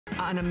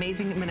an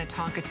amazing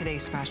Minnetonka Today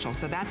special.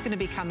 So that's going to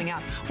be coming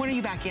out. When are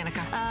you back,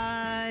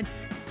 Annika?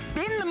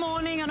 In the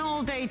morning and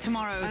all day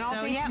tomorrow. And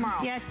all day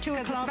tomorrow. Yeah, 2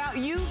 o'clock. Because it's about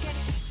you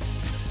getting...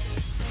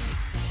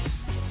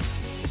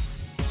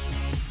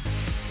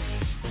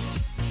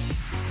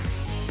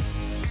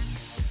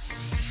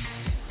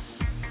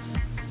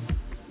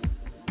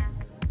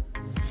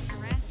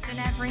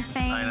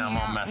 Everything. I know, I'm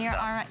all messed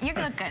up. All right. You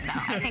look good, though.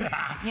 I think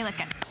you look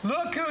good.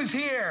 Look who's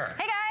here.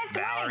 Hey, guys. Good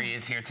Valerie morning.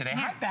 is here today.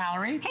 Hi,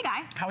 Valerie. Hey,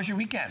 Guy. How was your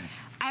weekend?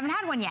 I haven't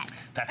had one yet.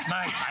 That's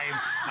nice.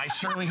 I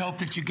surely hope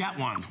that you get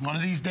one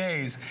of these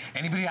days.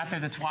 Anybody out there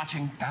that's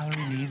watching,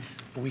 Valerie needs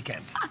a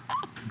weekend.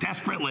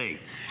 Desperately.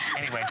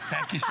 Anyway,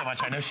 thank you so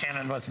much. I know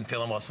Shannon wasn't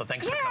feeling well, so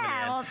thanks for coming in.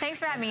 Yeah, well, thanks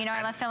for having me. You know,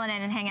 I love filling in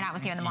and hanging out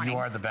with you in the mornings. You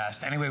are the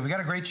best. Anyway, we got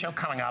a great show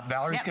coming up.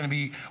 Valerie's going to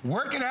be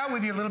working out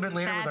with you a little bit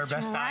later with our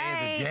best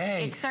eye of the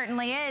day. It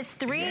certainly is.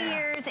 3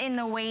 years in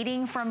the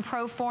waiting from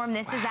ProForm.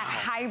 This is that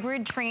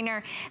hybrid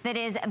trainer that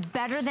is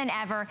better than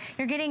ever.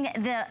 You're getting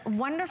the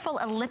wonderful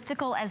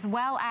elliptical as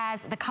well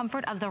as the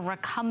comfort of the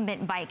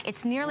recumbent bike.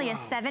 It's nearly a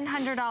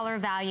 $700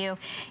 value.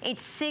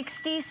 It's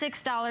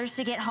 $66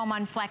 to get home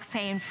on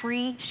FlexPay and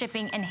free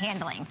shipping and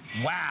handling.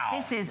 Wow.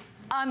 This is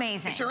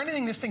amazing. Is there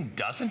anything this thing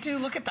doesn't do?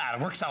 Look at that.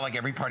 It works out like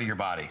every part of your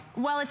body.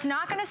 Well, it's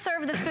not going to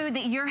serve the food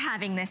that you're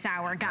having this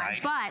hour, Guy.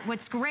 Right. But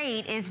what's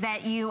great is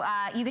that you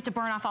get to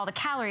burn off all the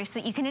calories so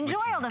that you can enjoy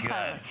all the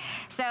food.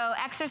 So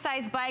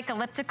exercise bike,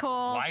 elliptical.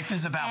 Life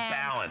is about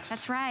balance.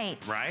 That's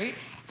right. Right?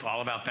 It's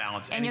all about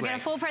balance. And you'll get a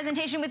full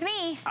presentation with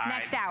me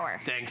next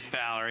hour. Thanks,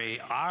 Valerie.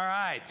 All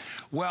right.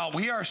 Well,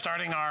 we are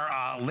starting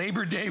our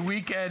Labor Day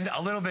weekend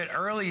a little bit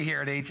early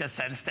here at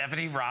HSN.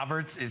 Stephanie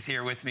Roberts is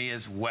here with me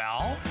as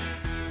well.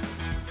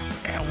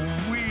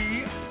 And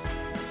we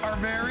are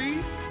very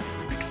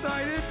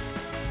excited.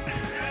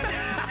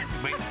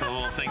 Just waiting for the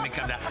little thing to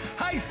come down.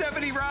 Hi,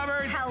 Stephanie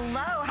Roberts.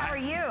 Hello, how are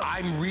you?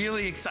 I'm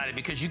really excited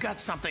because you got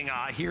something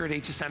here at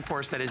HSN for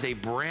us that is a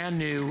brand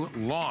new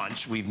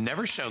launch. We've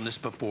never shown this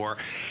before.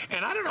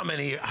 And I don't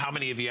know how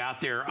many of you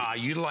out there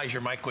utilize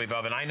your microwave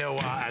oven. I know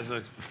as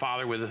a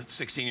father with a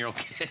 16-year-old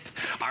kid,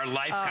 our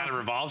life kind of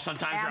revolves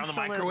sometimes around the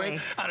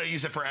microwave. I don't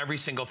use it for every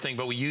single thing,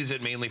 but we use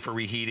it mainly for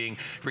reheating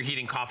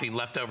coffee,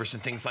 leftovers,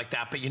 and things like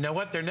that. But you know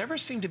what? There never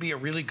seemed to be a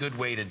really good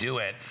way to do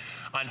it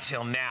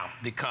until now,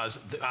 because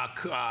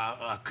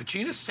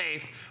Cucina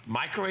Safe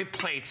microwave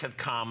plates have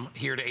come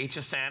here to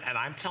HSN, and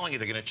I'm telling you,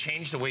 they're going to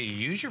change the way you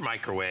use your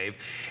microwave.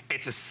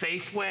 It's a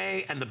safe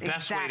way and the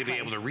best way to be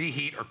able to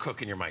reheat or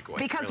cook in your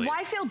microwave. Because really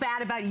why feel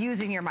bad about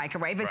using your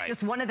microwave? It's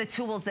just one of the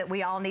tools that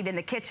we all need in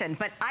the kitchen.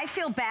 But I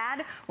feel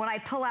bad when I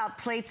pull out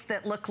plates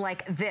that look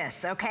like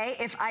this, okay?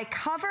 If I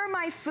cover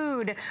my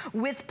food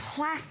with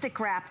plastic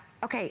wrap,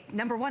 okay,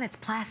 number one, it's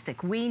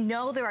plastic. We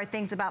know there are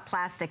things about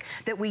plastic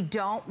that we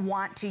don't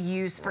want to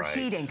use for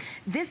heating.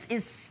 This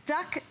is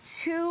stuck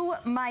to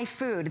my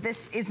food.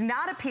 This is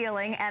not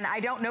appealing, and I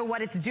don't know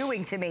what it's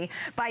doing to me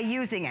by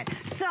using it.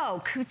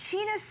 So,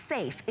 Cucina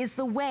Safe is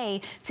the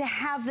way to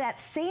have that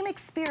same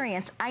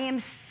experience. I am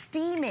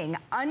steaming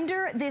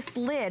under this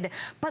lid,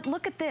 but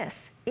look at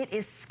this. It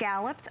is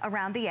scalloped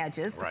around the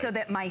edges so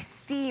that my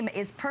steam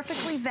is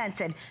perfectly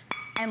vented.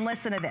 And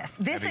listen to this.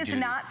 This is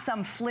not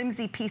some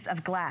flimsy piece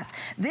of glass.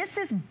 This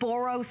is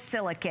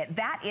borosilicate.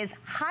 That is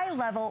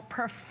high-level,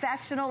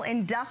 professional,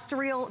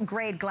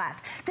 industrial-grade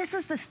glass. This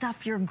is the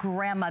stuff your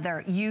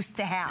grandmother used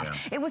to have.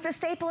 It was a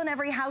staple in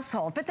every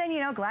household. But then, you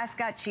know, glass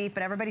got cheap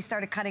and everybody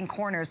started cutting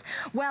corners.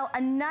 Well, a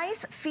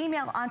nice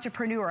female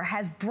entrepreneur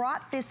has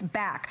brought this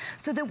back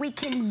so that we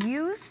can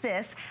use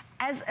this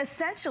as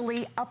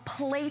essentially a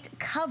plate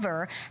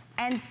cover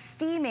and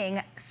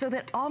steaming so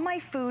that all my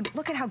food,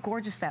 look at how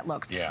gorgeous that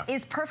looks,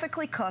 is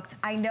perfectly cooked.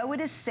 I know it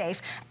is safe.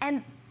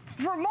 And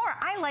for more,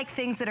 I like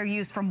things that are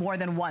used for more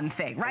than one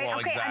thing, right? Well,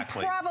 okay, I'm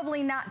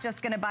probably not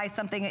just gonna buy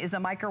something that is a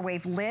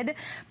microwave lid,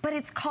 but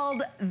it's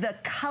called the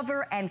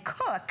Cover and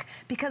Cook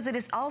because it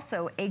is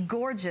also a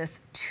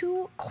gorgeous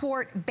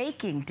 2-quart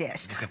baking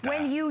dish.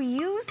 When you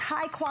use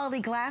high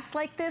quality glass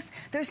like this,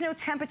 there's no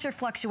temperature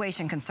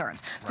fluctuation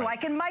concerns. So I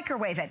can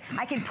microwave it.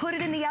 I can put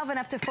it in the oven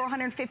up to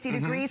 450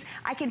 degrees.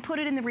 I can put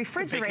it in the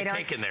refrigerator.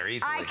 Bake in there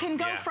easily. I can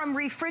go from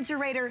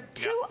refrigerator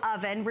to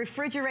oven,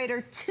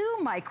 refrigerator to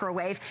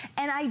microwave,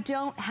 and I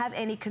don't have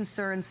any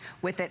concerns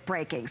with it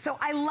breaking. So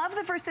I love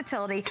the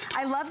versatility.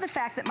 I love the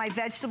fact that my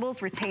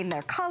vegetables retain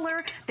their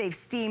color. They've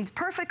steamed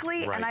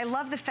perfectly. And I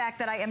love the fact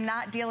that I am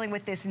not dealing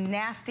with this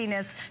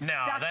nastiness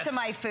stuck to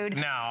my food.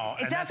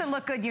 It doesn't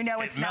look good. You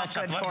know it's not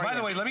good for you. By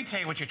the way, let me tell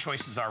you what your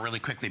choices are really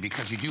quickly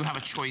because you do have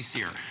a choice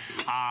here.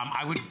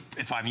 I would,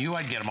 if I'm you,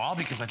 I'd get them all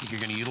because I think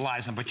you're going to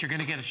utilize them, but you're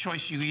going to get a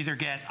choice. You either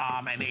get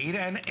an 8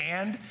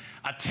 and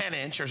a 10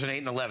 inch, or is it 8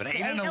 and 11? 8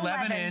 and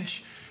 11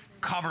 inch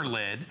cover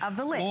lid. Of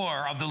the lids.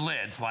 Or of the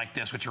lids like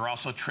this, which are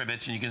also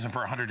trivets, and you can use them for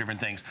 100 different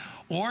things.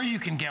 Or you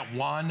can get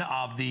one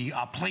of the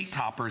plate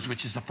toppers,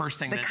 which is the first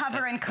thing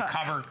cover and cook.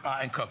 Cover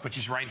and cook, which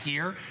is right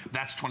here.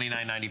 That's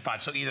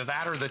 $29.95. So either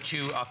that or the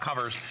two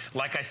covers.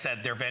 Like I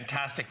said, they're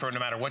fantastic for no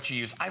matter what you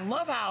use. I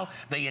love how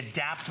they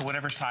adapt to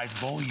whatever size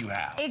bowl you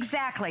have.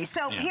 Exactly.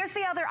 So here's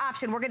the other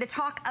option. We're going to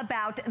talk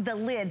about the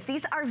lids.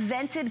 These are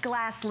vented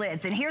glass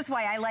lids, and here's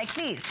why I like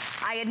these.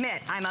 I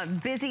admit, I'm a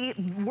busy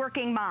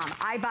working mom.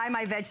 I buy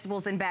my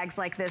vegetables in bags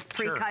like this,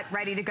 pre-cut,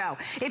 ready to go.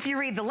 If you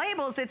read the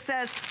labels, it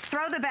says,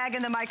 throw the bag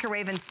in the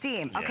microwave and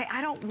steam. Yeah. Okay,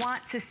 I don't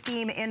want to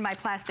steam in my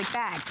plastic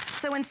bag.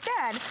 So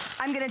instead,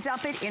 I'm going to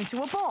dump it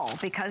into a bowl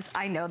because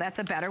I know that's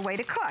a better way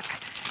to cook.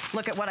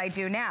 Look at what I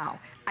do now.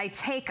 I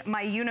take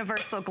my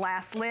universal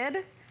glass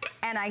lid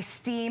and I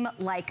steam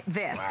like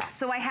this. Wow.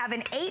 So I have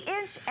an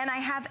 8-inch and I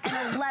have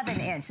an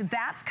 11-inch.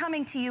 That's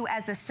coming to you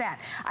as a set.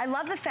 I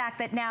love the fact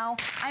that now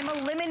I'm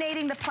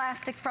eliminating the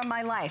plastic from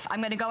my life.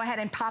 I'm gonna go ahead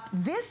and pop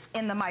this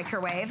in the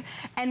microwave,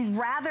 and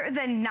rather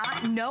than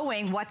not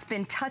knowing what's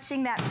been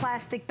touching that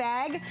plastic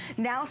bag,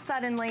 now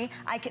suddenly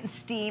I can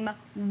steam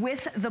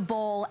with the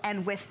bowl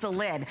and with the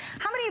lid.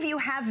 How many of you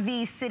have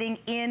these sitting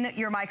in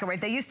your microwave?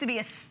 They used to be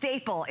a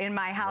staple in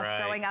my house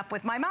growing up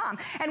with my mom,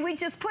 and we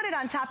just put it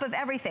on top of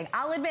everything.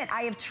 I'll admit,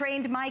 I have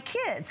trained my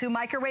kids who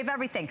microwave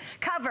everything.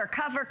 Cover,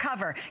 cover,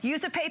 cover.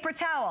 Use a paper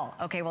towel.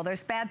 Okay, well,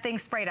 there's bad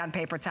things sprayed on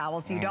paper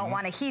towels. You don't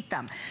want to heat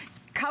them.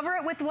 Cover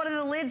it with one of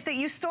the lids that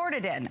you stored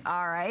it in.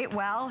 All right,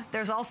 well,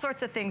 there's all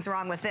sorts of things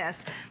wrong with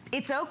this.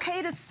 It's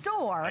okay to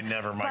store. I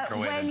never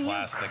microwave in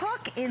plastic. But when you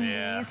cook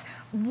in these,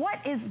 what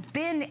has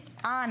been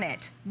on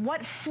it?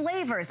 What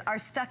flavors are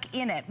stuck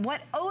in it?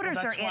 What odors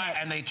are in it?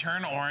 And they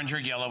turn orange or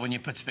yellow when you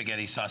put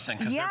spaghetti sauce in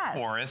because they're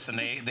porous and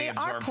they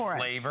absorb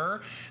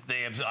flavor.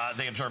 They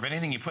absorb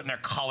anything you put in their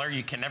color.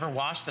 You can never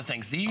wash the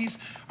things. These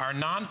are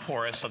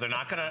non-porous, so they're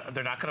not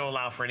gonna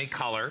allow for any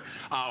color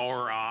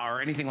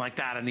or anything like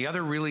that. And the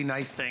other really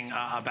nice thing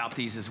about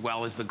these as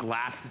well is the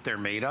glass that they're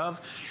made of.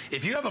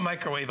 If you have a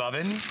microwave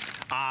oven,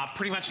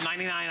 pretty much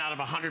 99 out of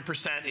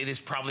 100%, it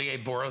is probably a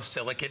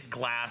borosilicate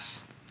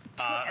glass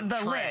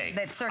the lid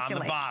that circulates on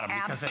the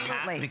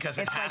bottom because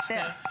it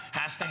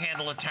has to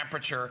handle a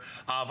temperature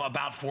of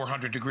about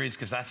 400 degrees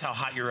because that's how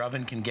hot your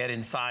oven can get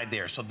inside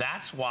there. So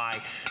that's why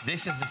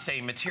this is the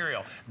same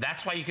material.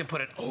 That's why you can put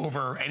it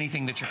over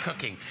anything that you're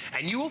cooking.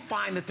 And you will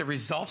find that the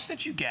results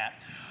that you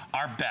get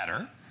are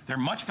better. They're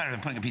much better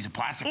than putting a piece of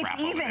plastic wrap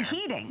over there. It's even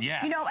heating.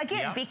 Yes. You know,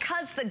 again,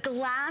 because the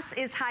glass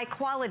is high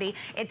quality,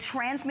 it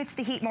transmits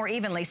the heat more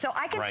evenly. So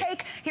I can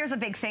take, here's a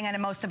big thing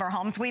in most of our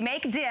homes. We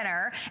make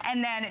dinner,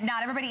 and then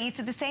not everybody eats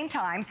at the same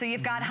time. So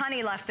you've got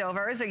honey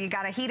leftovers, or you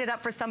got to heat it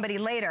up for somebody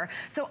later.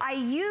 So I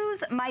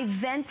use my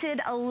vented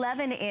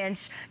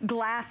 11-inch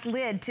glass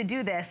lid to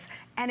do this.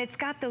 And it's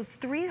got those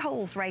 3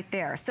 holes right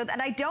there so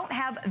that I don't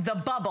have the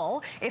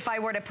bubble if I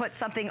were to put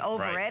something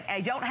over it.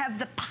 I don't have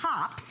the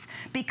pops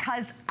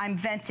because I'm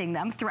venting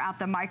them throughout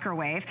the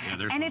microwave.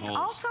 Yeah, and it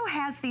also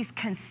has these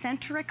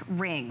concentric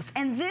rings.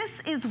 And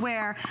this is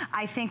where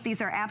I think these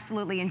are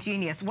absolutely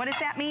ingenious. What does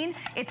that mean?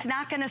 It's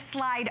not gonna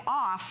slide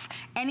off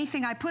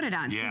anything I put it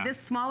on. See this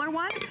smaller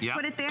one?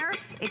 Put it there.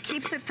 It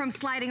keeps it from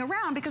sliding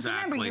around because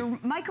remember, your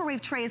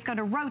microwave tray is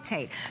gonna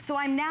rotate. So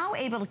I'm now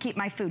able to keep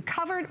my food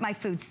covered, my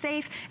food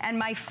safe, and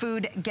my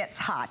food gets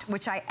hot,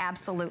 which I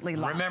absolutely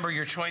love. Remember,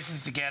 your choice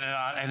is to get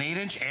an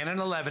 8-inch and an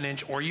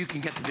 11-inch, or you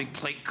can get the big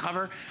plate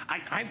cover.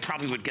 I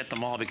probably would get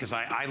them all because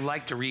I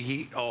like to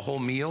reheat whole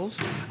meals,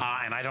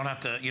 and I don't have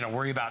to,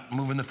 worry about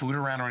moving the food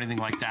around or anything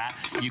like that.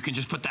 You can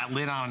just put that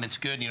lid on and it's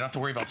good, and you don't have to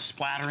worry about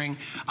splattering.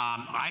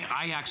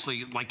 I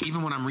actually, like,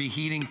 even when I'm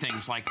reheating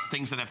things, like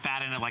things that have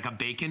fat in it, like a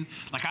bacon,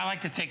 like I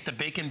like to take the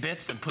bacon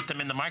bits and put them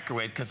in the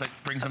microwave because it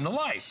brings them to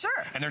life.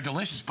 Sure. And they're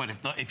delicious, but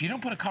if you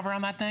don't put a cover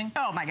on that thing,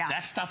 oh my gosh,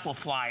 that stuff will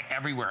fly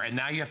everywhere, and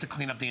now you have to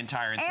clean up the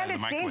entire inside of the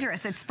microwave. And it's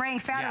dangerous. It's spraying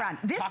fat around.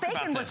 This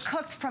bacon was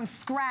cooked from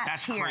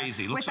scratch here. That's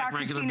crazy. Looks like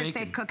regular bacon. With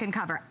our Cucina Safe Cook and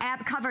Cover.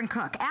 Cover and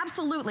cook.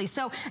 Absolutely.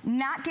 So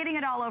not getting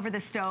it all over the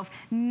stove,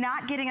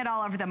 not getting it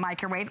all over the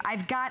microwave.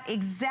 I've got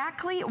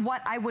exactly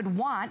what I would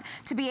want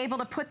to be able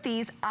to put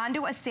these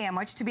onto a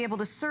sandwich, to be able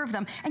to serve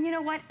them. And you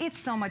know what? It's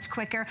so much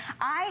quicker.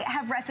 I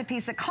have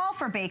recipes that call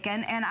for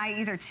bacon, and I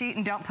either cheat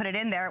and don't put it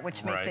in there,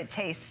 which makes it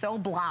taste so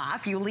blah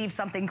if you leave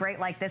something great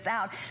like this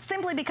out,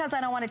 simply because I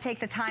don't want to take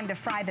the time to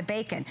fry the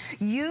bacon.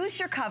 Use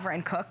your cover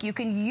and cook. You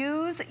can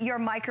use your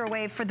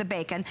microwave for the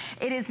bacon.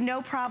 It is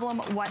no problem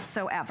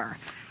whatsoever.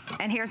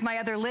 And here's my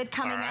other lid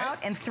coming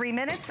out in 3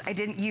 minutes. I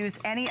didn't use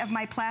any of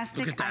my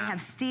plastic. I have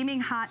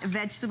steaming hot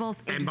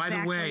vegetables exactly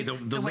by the way,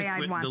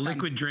 the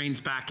liquid drains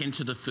back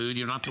into the food.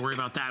 You don't have to worry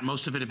about that.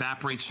 Most of it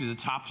evaporates through the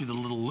top through the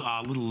little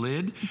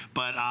lid.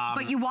 But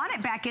you want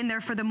it back in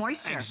there for the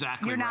moisture.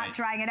 Exactly. You're not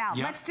drying it out.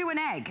 Let's do an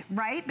egg,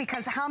 right?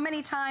 Because how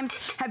many times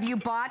have you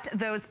bought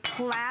those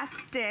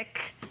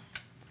plastic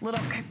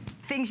little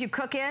things you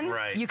cook in.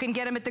 Right. You can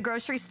get them at the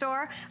grocery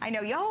store. I know,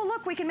 oh,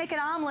 look, we can make an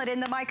omelet in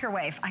the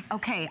microwave.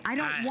 Okay, I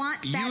don't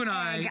want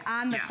that egg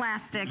on the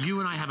plastic. You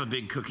and I have a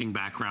big cooking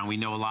background. We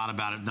know a lot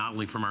about it, not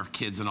only from our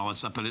kids and all that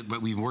stuff,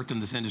 but we've worked in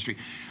this industry.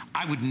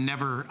 I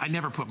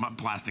never put my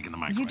plastic in the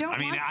microwave. You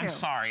don't want to. I'm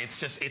sorry.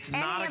 It's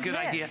not a good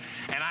idea.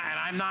 And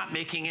I'm not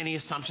making any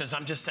assumptions.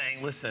 I'm just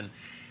saying, listen,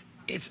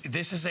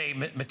 this is a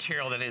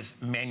material that is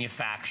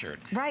manufactured.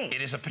 Right.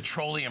 It is a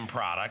petroleum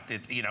product.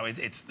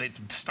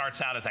 It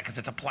starts out as that because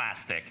it's a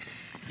plastic.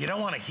 You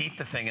don't want to heat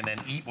the thing and then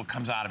eat what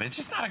comes out of it. It's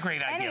just not a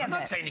great idea. I'm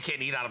not saying you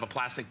can't eat out of a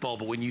plastic bowl,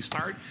 but when you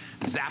start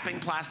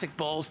zapping plastic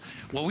bowls,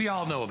 well, we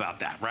all know about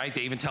that, right?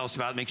 They even tell us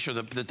about make sure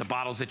that the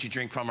bottles that you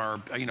drink from are,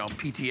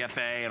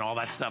 PTFA and all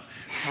that stuff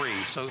free.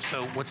 So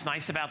what's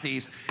nice about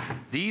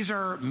these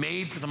are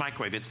made for the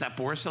microwave. It's that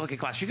borosilicate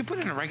glass. You can put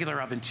it in a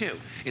regular oven too.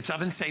 It's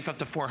oven safe up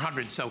to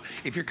 400. So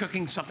if you're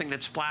cooking something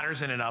that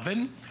splatters in an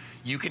oven,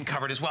 you can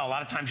cover it as well. A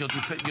lot of times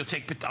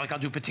I'll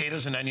do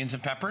potatoes and onions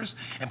and peppers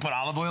and put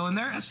olive oil in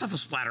there. That stuff will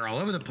splatter all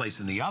over the place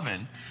in the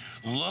oven.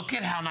 Look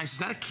at how nice. Is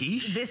that a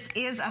quiche? This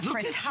is a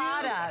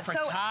frittata.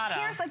 So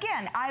here's,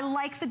 again, I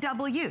like the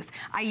double use.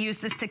 I use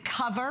this to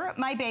cover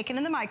my bacon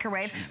in the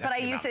microwave, but I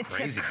use it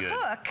to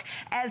cook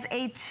as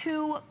a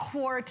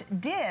 2-quart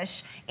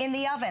dish in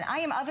the oven. I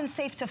am oven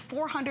safe to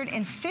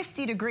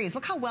 450 degrees.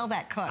 Look how well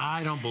that cooks.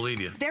 I don't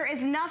believe you. There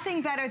is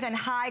nothing better than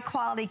high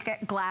quality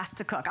glass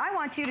to cook. I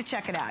want you to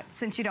check it out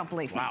since you don't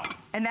believe me. Wow.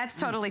 And that's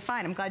totally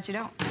fine. I'm glad you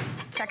don't.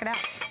 Check it out.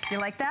 You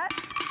like that?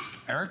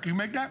 Eric, you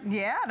make that?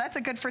 Yeah, that's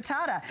a good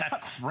frittata.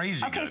 That's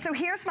crazy good. Okay, so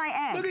here's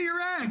my egg. Look at your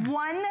egg.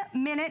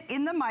 1 minute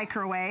in the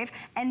microwave,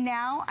 and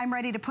now I'm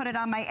ready to put it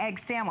on my egg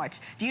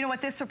sandwich. Do you know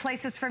what this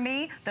replaces for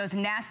me? Those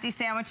nasty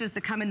sandwiches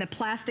that come in the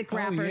plastic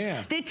wrappers.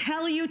 Yeah. They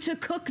tell you to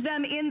cook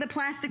them in the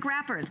plastic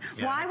wrappers.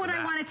 Yeah, why would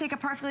I want to take a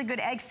perfectly good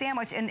egg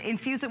sandwich and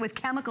infuse it with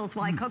chemicals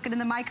while I cook it in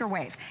the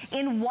microwave?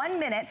 In 1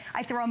 minute,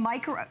 I throw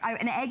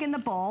an egg in the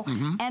bowl,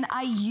 and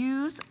I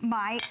use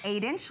my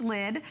 8-inch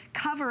lid,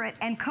 cover it,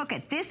 and cook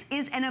it. This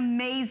is an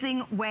amazing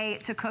way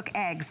to cook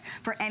eggs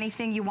for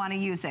anything you want to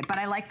use it. But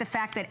I like the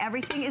fact that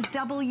everything is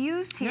double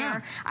used here.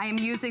 Yeah. I am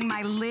using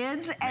my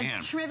lids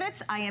as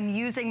trivets. I am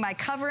using my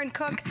cover and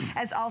cook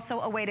as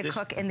also a way to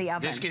cook in the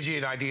oven. This gives you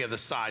an idea of the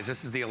size.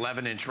 This is the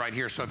 11-inch right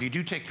here. So if you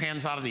do take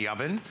pans out of the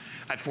oven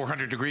at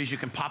 400 degrees, you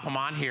can pop them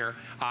on here,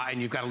 and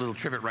you've got a little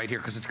trivet right here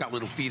because it's got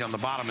little feet on the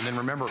bottom. And then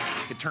remember,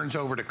 it turns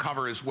over to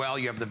cover as well.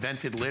 You have the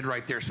vented lid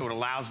right there, so it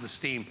allows the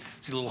steam.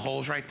 See the little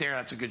holes right there?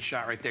 That's a good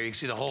shot right there. You can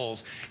see the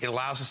holes. It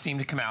allows the steam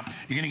to come out.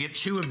 You're going to get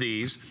 2 of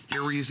these.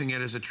 Here we're using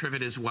it as a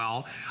trivet as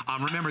well.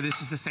 Remember, this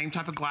is the same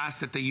type of glass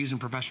that they use in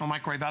professional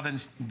microwave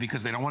ovens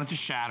because they don't want it to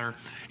shatter.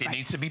 It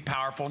needs to be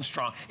powerful and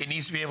strong. It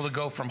needs to be able to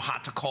go from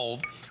hot to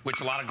cold, which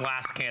a lot of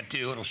glass can't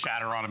do. It'll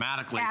shatter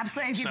automatically.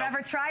 Absolutely. If you've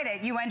ever tried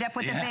it, you end up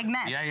with a big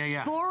mess.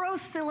 Yeah.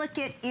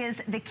 Borosilicate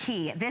is the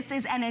key. This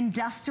is an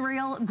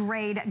industrial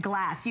grade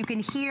glass. You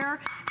can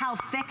hear how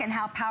thick and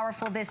how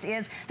powerful this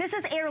is. This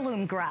is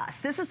heirloom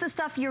glass. This is the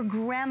stuff your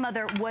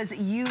grandmother was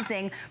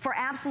using for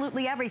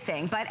absolutely everything.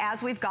 But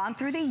as we've gone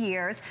through the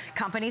years,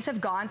 companies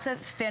have gone to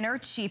thinner,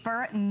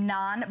 cheaper,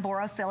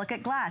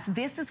 non-borosilicate glass.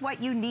 This is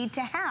what you need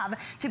to have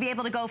to be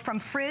able to go from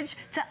fridge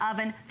to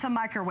oven to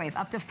microwave,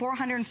 up to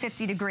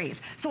 450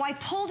 degrees. So I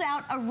pulled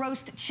out a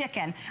roast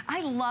chicken.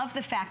 I love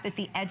the fact that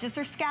the edges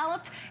are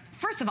scalloped.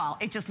 First of all,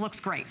 it just looks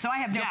great, so I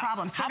have no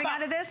problem serving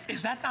out of this.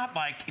 Is that not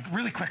like,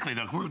 really quickly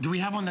though, do we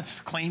have one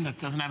that's clean, that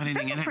doesn't have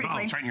anything in it? Oh,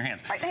 it's right in your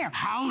hands. Right there.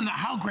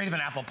 How great of an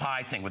apple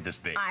pie thing would this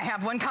be? I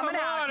have one coming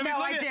out. No,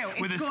 I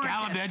do. With the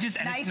scalloped edges,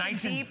 and it's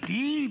nice and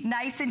deep.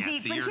 Nice and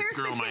deep. But here's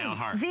the thing.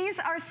 These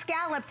are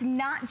scalloped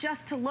not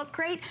just to look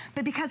great,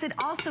 but because it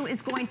also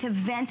is going to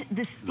vent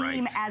the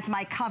steam as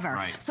my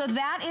cover. So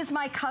that is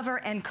my cover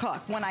and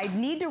cook. When I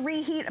need to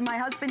reheat my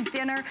husband's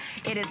dinner,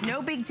 it is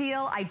no big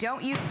deal. I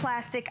don't use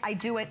plastic. I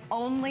do it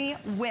only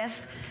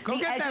with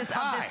the edges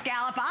of the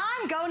scallop.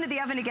 I'm going to the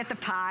oven to get the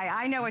pie.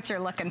 I know what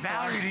you're looking for.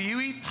 Valerie, do you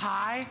eat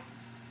pie?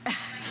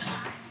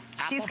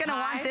 She's going to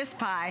want this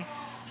pie.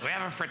 We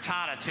have a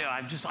frittata too.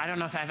 I don't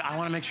know if I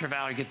want to make sure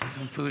Valerie gets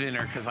some food in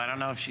her because I don't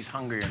know if she's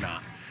hungry or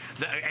not.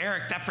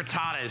 Eric, that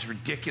frittata is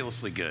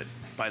ridiculously good,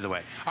 by the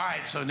way. All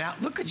right, so now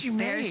look what you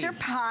made. There's your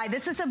pie.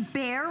 This is a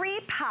berry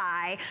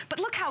pie, but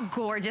look how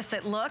gorgeous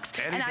it looks.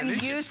 And I'm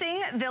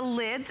using the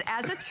lids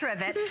as a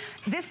trivet.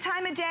 This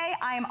time of day,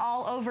 I am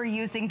all over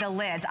using the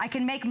lids. I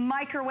can make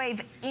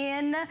oatmeal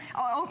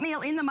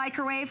in the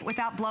microwave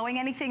without blowing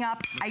anything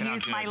up. I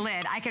use my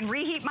lid. I can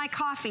reheat my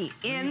coffee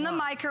in the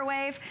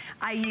microwave.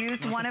 I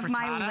use one of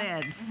my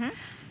lids.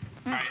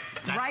 All right,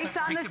 rice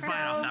on the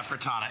stove. That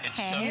frittata. It's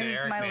so good.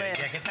 Eric my lid.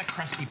 Yeah, get that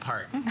crusty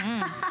part.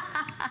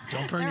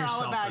 Don't burn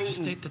yourself.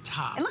 Just take the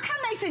top. And look how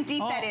nice and deep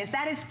that is.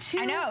 That is 2 quarts.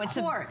 I know, it's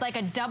like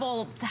a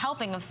double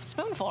helping of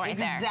spoonful right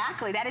there.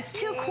 Exactly. That is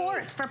 2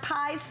 quarts for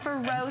pies, for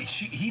roast.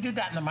 He did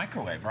that in the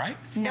microwave, right?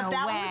 No,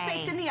 that one was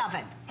baked in the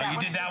oven. You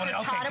did that one?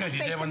 Okay, good.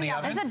 You did one in the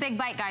oven? This is a big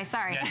bite, guys.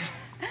 Sorry.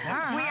 We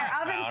are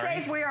oven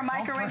safe, we are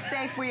microwave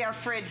safe, we are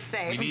fridge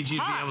safe. We need you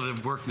to be able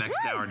to work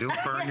next hour. Don't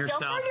burn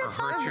yourself or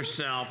hurt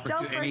yourself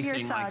or do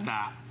anything like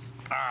that.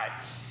 All right.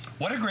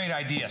 What a great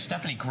idea.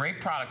 Stephanie,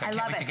 great product. I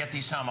can't wait to get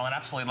these home. I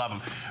absolutely love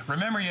them.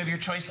 Remember, you have your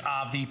choice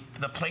of the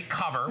plate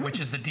cover, which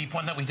is the deep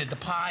one that we did the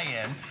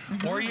pie in,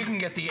 or you can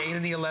get the 8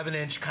 and the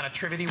 11-inch kind of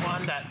trivety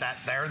one.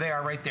 There they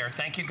are right there.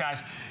 Thank you,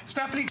 guys.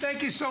 Stephanie,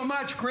 thank you so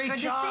much. Great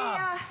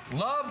job.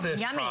 Love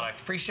this product.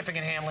 Free shipping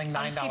and handling,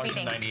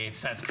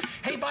 $9.98.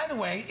 Hey, by the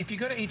way, if you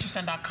go to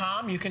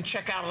hsn.com, you can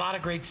check out a lot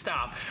of great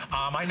stuff.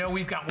 I know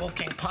we've got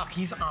Wolfgang Puck.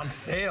 He's on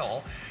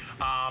sale.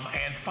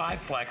 And 5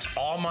 Flex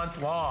all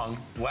month long.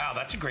 Wow,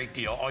 that's a great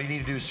deal. All you need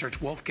to do is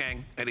search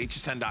Wolfgang at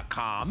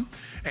hsn.com.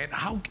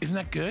 And isn't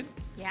that good?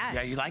 Yes.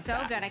 Yeah, you like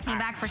that? So good. I came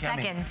back for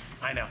seconds.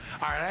 I know.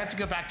 All right, I have to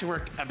go back to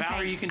work.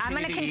 Valerie, you continue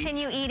I'm going to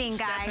continue eating,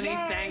 guys. Stephanie,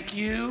 thank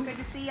you. Good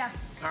to see ya.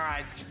 All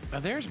right. Now,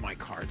 there's my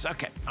cards.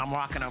 Okay, I'm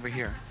walking over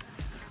here.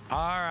 All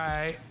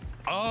right.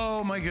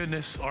 Oh, my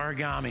goodness.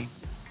 Origami.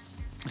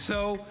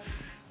 So,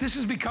 this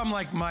has become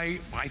like I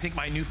think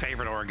my new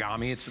favorite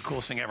origami. It's the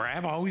coolest thing ever. I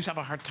always have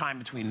a hard time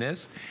between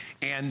this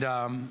and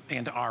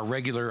our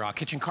regular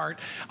kitchen cart.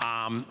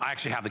 I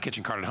actually have the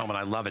kitchen cart at home and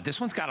I love it.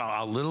 This one's got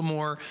a little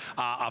more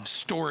of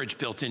storage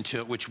built into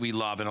it, which we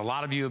love. And a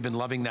lot of you have been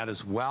loving that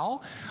as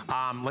well.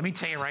 Let me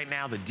tell you right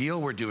now, the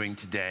deal we're doing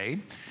today,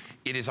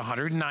 it is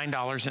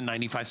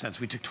 $109.95.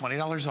 We took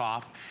 $20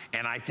 off,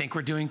 and I think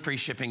we're doing free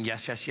shipping.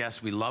 Yes, yes,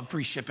 yes. We love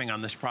free shipping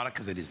on this product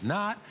because it is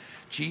not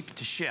cheap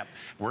to ship.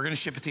 We're gonna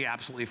ship it to you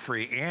absolutely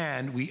free,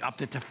 and we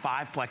upped it to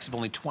 5 Flex of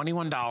only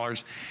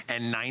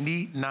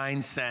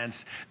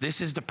 $21.99.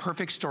 This is the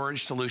perfect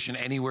storage solution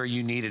anywhere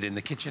you need it, in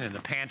the kitchen, in the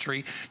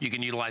pantry. You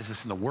can utilize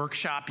this in the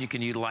workshop. You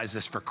can utilize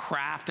this for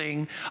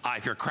crafting.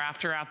 If you're a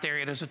crafter out there,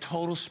 it is a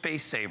total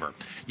space saver.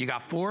 You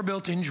got 4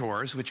 built-in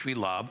drawers, which we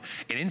love,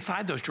 and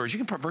inside those drawers, you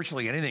can put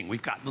virtually anything.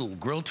 We've got little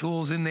grill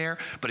tools in there,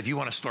 but if you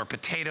want to store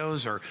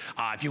potatoes or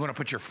if you want to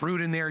put your fruit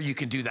in there, you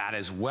can do that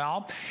as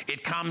well.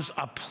 It comes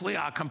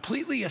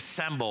completely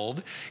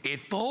assembled.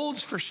 It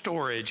folds for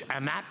storage,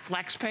 and that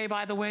FlexPay,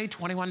 by the way,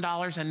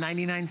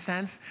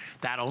 $21.99,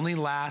 that only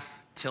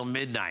lasts till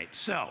midnight.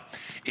 So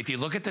if you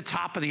look at the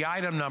top of the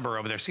item number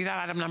over there, see that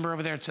item number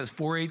over there? It says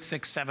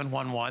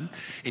 486711.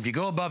 If you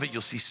go above it,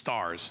 you'll see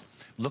stars.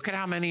 Look at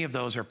how many of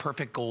those are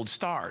perfect gold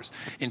stars.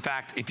 In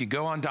fact, if you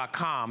go on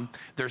 .com,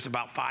 there's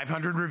about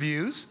 500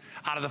 reviews.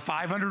 Out of the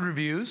 500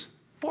 reviews,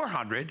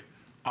 400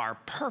 are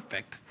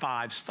perfect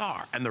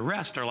 5-star. And the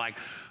rest are like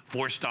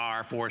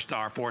 4-star,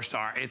 4-star,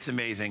 4-star. It's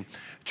amazing.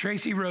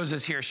 Tracy Rose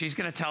is here. She's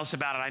gonna tell us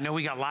about it. I know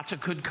we got lots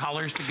of good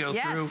colors to go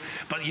through,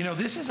 but you know,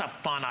 this is a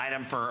fun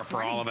item for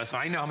all of us.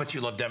 I know how much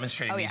you love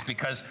demonstrating these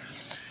because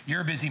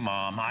you're a busy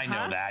mom. I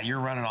know that. You're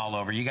running all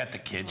over. You got the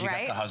kids, you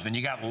got the husband,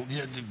 you got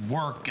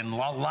work and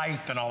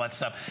life and all that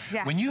stuff.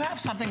 When you have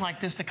something like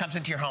this that comes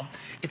into your home,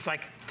 it's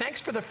like, thanks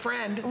for the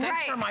friend.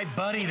 Thanks for my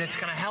buddy that's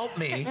going to help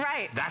me.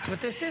 That's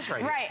what this is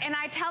right here. And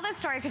I tell this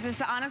story because it's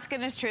the honest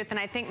goodness truth, and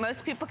I think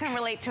most people can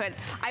relate to it.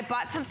 I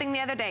bought something the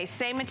other day,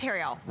 same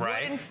material,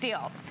 wood and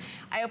steel.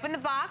 I opened the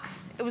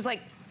box. It was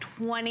like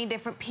 20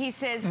 different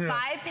pieces, 5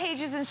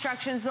 pages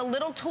instructions, the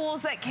little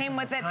tools that came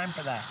with it. Time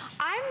for that.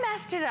 I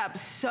messed it up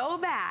so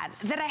bad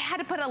that I had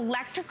to put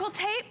electrical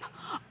tape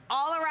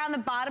all around the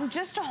bottom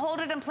just to hold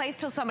it in place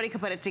till somebody could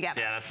put it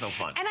together. Yeah, that's no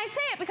fun. And I say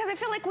it because I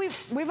feel like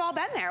we've all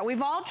been there.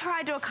 We've all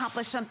tried to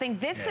accomplish something.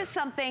 This is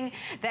something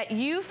that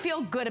you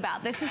feel good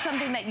about. This is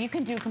something that you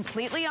can do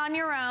completely on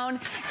your own,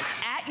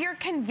 at your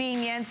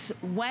convenience,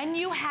 when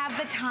you have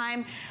the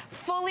time,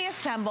 fully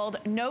assembled,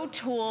 no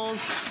tools,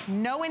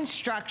 no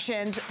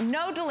instructions,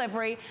 no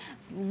delivery.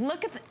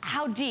 Look at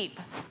how deep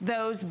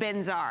those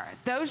bins are.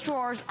 Those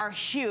drawers are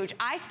huge.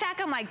 I stack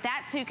them like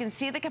that so you can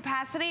see the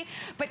capacity,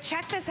 but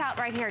check this out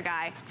right here,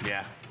 Guy.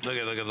 Yeah, look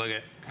at, look at, look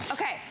at.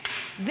 Okay,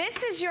 this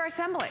is your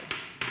assembly.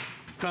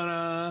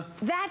 Ta-da!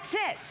 That's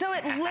it. So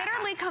it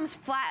literally comes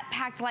flat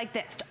packed like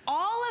this.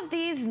 All of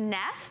these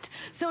nest,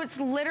 so it's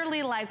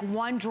literally like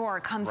one drawer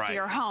comes to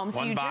your home. So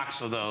one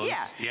box of those.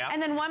 Yeah. And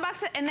then one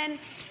box, and then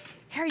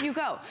here you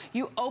go.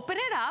 You open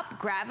it up,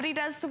 gravity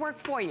does the work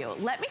for you.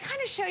 Let me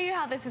kind of show you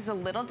how this is a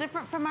little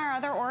different from our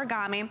other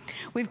origami.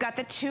 We've got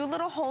the 2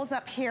 little holes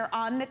up here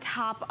on the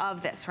top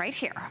of this, right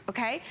here,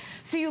 okay?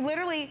 So you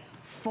literally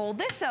fold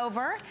this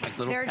over. Like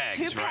little there are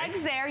pegs, 2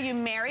 pegs there. You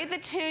marry the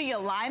 2, you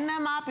line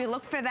them up, you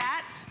look for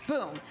that.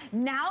 Boom.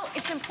 Now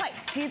it's in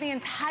place. See, the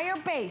entire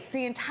base,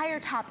 the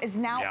entire top is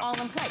now all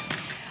in place.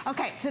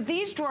 Okay, so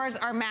these drawers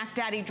are Mac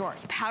Daddy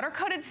drawers.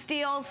 Powder-coated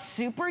steel,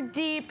 super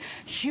deep,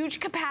 huge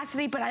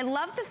capacity, but I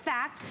love the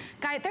fact,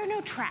 Guy, there are no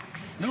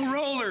tracks. No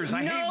rollers.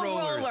 I hate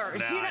rollers. No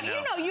rollers.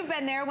 You know, you've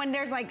been there when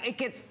there's like, it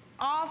gets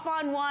off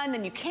on one,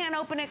 then you can't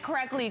open it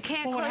correctly, you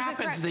can't close it correctly. What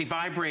happens is they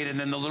vibrate and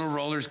then the little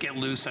rollers get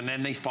loose and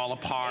then they fall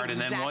apart and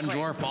then one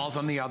drawer falls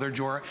on the other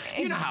drawer.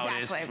 You know how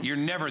it is. You're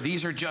never,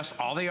 these are just,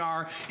 all they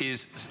are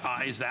is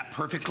that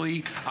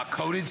perfectly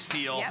coated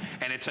steel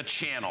and it's a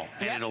channel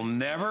and it'll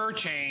never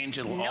change.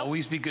 It'll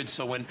always be good.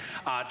 So when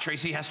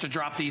Tracy has to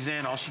drop these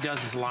in, all she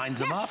does is lines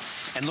them up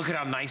and look at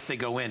how nice they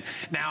go in.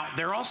 Now,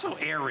 they're also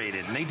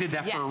aerated and they did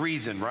that for a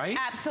reason, right?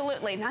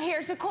 Absolutely. Now,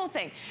 here's the cool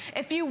thing.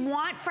 If you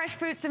want fresh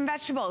fruits and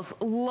vegetables,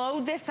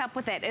 load this up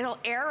with it. It'll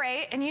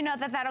aerate, and you know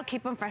that that'll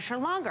keep them fresher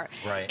longer.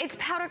 Right. It's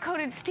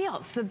powder-coated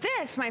steel. So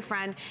this, my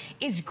friend,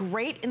 is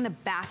great in the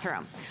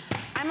bathroom.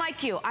 I'm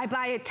like you, I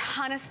buy a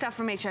ton of stuff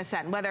from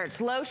HSN, whether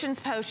it's lotions,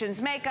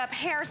 potions, makeup,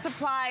 hair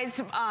supplies,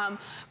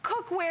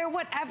 cookware,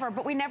 whatever,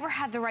 but we never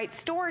had the right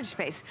storage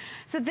space.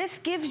 So this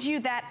gives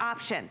you that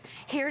option.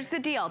 Here's the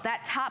deal,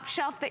 that top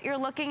shelf that you're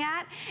looking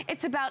at,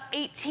 it's about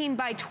 18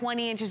 by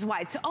 20 inches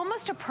wide, so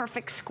almost a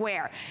perfect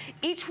square.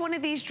 Each one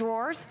of these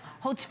drawers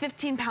holds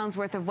 15 pounds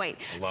worth of weight.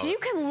 So you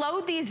can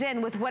load these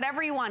in with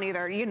whatever you want,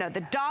 either, you know,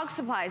 the dog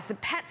supplies, the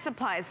pet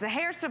supplies, the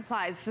hair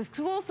supplies, the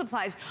school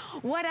supplies,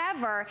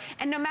 whatever,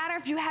 and no matter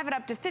if you have it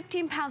up to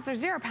 15 pounds or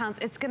 0 pounds,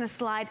 it's gonna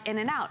slide in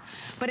and out.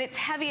 But it's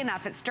heavy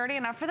enough, it's sturdy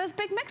enough for those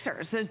big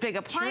mixers, those big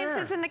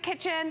appliances in the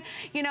kitchen.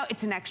 You know,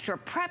 it's an extra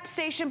prep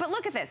station, but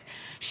look at this.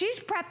 She's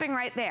prepping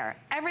right there.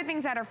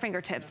 Everything's at her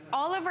fingertips.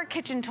 All of her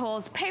kitchen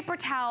tools, paper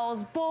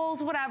towels,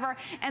 bowls, whatever,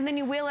 and then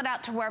you wheel it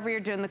out to wherever you're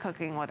doing the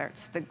cooking, whether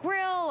it's the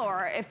grill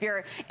or if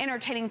you're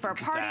entertaining for a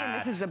party and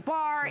this is a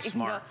bar. So you can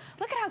go,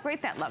 look at how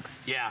great that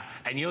looks. Yeah,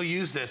 and you'll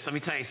use this. Let me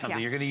tell you something.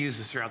 You're going to use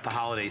this throughout the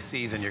holiday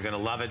season. You're going to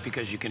love it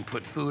because you can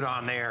put food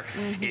on there.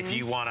 If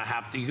you want to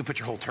have, you can put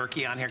your whole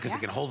turkey on here because it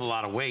can hold a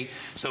lot of weight.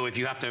 So if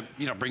you have to,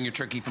 you know, bring your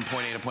turkey from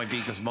point A to point B,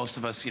 because most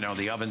of us, you know,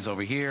 the oven's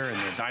over here and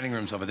the dining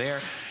room's over there,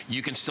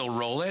 you can still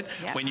roll it.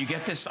 When you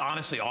get this,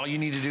 honestly, all you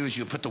need to do is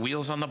you put the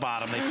wheels on the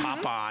bottom. They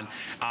pop on.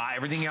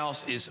 Everything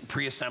else is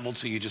pre-assembled,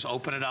 so you just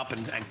open it up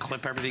and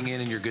clip everything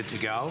in, and you're good to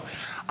go.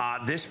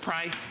 This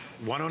price,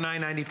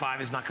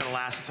 $109.95, is not going to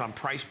last. It's on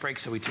price break,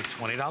 so we took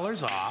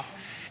 $20 off.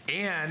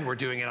 And we're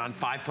doing it on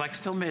 5 flex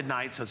till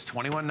midnight, so it's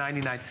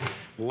 $21.99.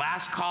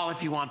 Last call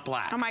if you want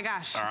black. Oh my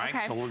gosh. All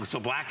right,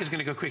 so black is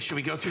gonna go quick. Should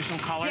we go through some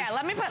colors? Yeah,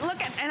 let me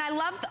look at, and I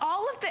love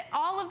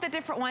all of the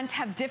different ones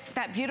have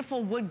that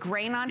beautiful wood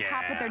grain on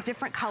top with their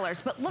different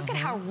colors. But look at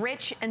how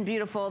rich and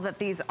beautiful that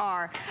these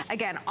are.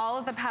 Again, all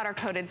of the powder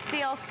coated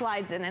steel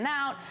slides in and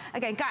out.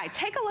 Again, Guy,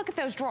 take a look at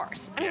those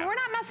drawers. I mean, we're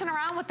not messing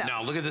around with those.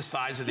 No, look at the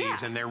size of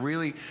these, and they're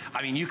really,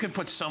 I mean, you can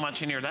put so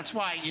much in here. That's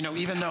why, you know,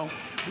 even though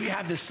we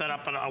have this set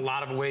up in a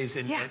lot of ways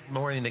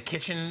more in the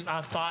kitchen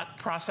thought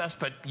process,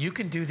 but you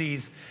can do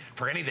these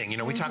for anything. You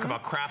know, we talk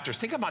about crafters.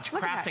 Think about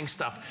crafting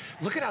stuff.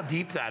 Look at how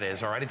deep that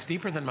is, all right? It's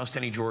deeper than most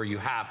any drawer you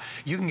have.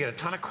 You can get a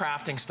ton of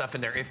crafting stuff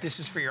in there. If this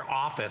is for your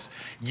office,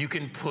 you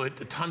can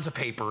put tons of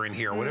paper in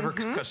here, whatever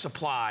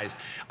supplies.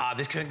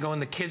 This can go in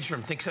the kids'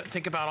 room.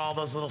 Think about all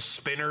those little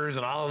spinners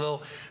and all the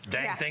little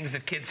dang things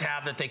that kids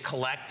have that they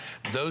collect.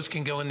 Those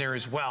can go in there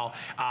as well.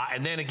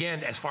 And then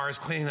again, as far as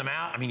cleaning them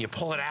out, I mean, you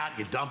pull it out,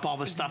 you dump all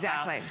the stuff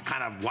out,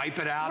 kind of wipe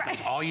it out.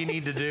 That's all you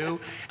need to do,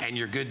 and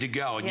you're good to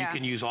go. And you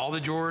can use all the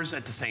drawers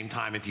at the same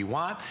time if you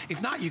want.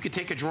 If not, you could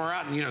take a drawer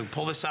out and, you know,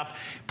 pull this up,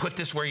 put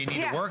this where you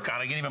need to work on.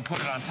 I can even put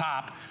it on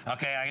top.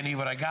 Okay, I need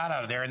what I got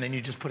out of there, and then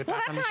you just put it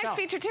back on the shelf. Well, that's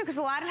a nice feature too, because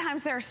a lot of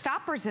times there are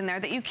stoppers in there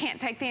that you can't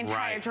take the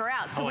entire drawer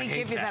out, so we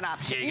give you that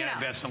option. Yeah, you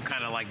gotta have some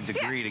kind of like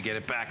degree to get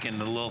it back in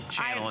the little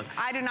channel.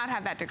 I do not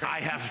have that degree. I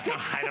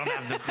don't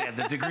have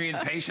the degree in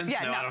patience.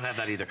 No, I don't have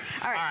that either.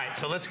 All right,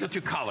 so let's go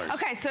through colors.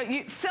 Okay, so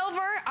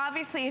silver,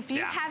 obviously, if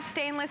you have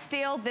stainless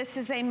steel, this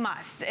is a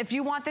must. If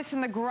you want this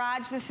in the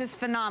garage, this is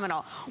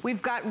phenomenal.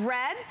 We've got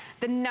red,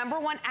 the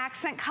 #1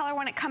 accent color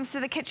when it comes to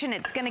the kitchen.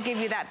 It's gonna give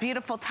you that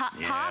beautiful top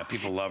pop. Yeah,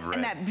 people love red.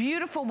 And that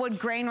beautiful wood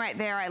grain right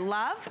there, I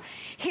love.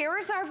 Here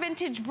is our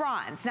vintage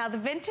bronze. Now, the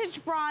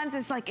vintage bronze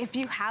is like if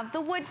you have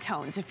the wood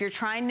tones, if you're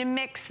trying to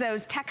mix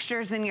those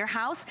textures in your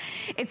house,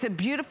 it's a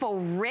beautiful,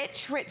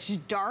 rich,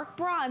 dark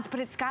bronze, but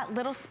it's got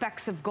little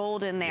specks of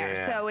gold in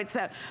there. So it's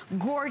a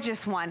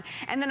gorgeous one.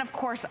 And then, of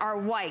course, our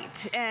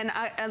white. And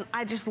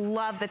I just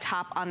love the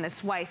top on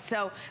this white.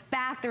 So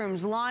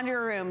bathrooms, laundry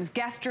rooms,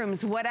 guest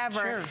rooms,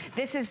 whatever.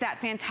 This is that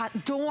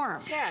fantastic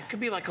dorm. Yeah, it could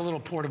be like a little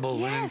portable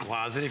linen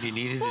closet if you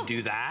needed to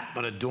do that,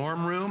 but a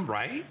dorm room,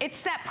 right?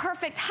 It's that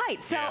perfect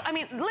height. So, I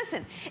mean,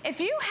 listen, if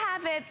you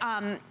have it,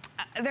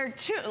 there are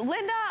two.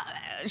 Linda,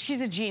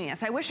 she's a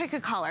genius. I wish I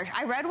could call her.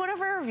 I read one of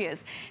her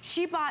reviews.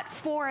 She bought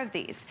 4 of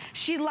these.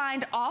 She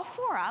lined all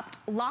 4 up,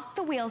 locked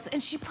the wheels,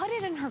 and she put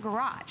it in her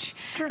garage.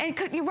 And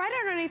right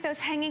underneath those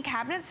hanging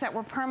cabinets that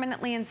were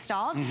permanently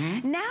installed.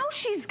 Now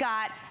she's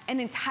got an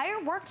entire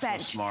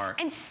workbench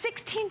and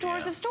 16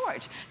 drawers of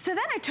storage. So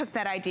then I took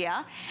that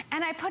idea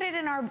and I put it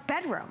in our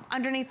bedroom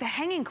underneath the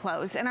hanging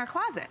clothes in our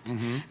closet.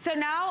 So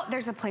now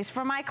there's a place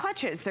for my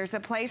clutches. There's a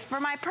place for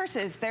my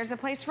purses. There's a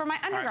place for my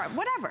undergarment,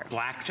 whatever.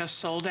 Black just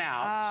sold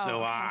out.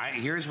 So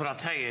here's what I'll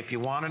tell you. If you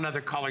want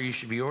another color, you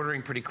should be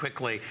ordering pretty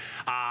quickly.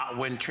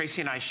 When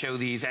Tracy and I show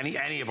these,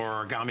 any of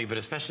our origami, but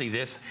especially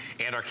this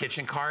and our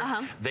kitchen cart,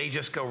 they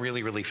just go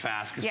really, really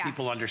fast because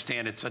people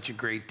understand it's such a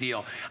great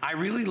deal. I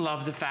really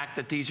love the fact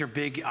that these are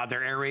big,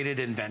 they're aerated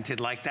and vented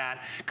like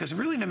that, because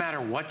really no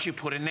matter what you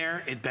put in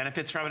there, it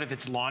benefits from it. If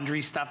it's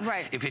laundry stuff,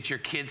 if it's your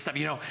kids' stuff,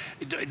 you know,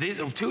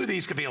 2 of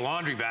these could be a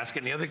laundry basket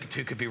and the other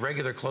 2 could be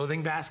regular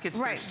clothing baskets.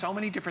 There's so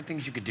many different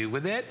things you could do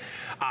with it.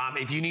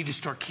 If you need to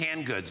store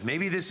canned goods,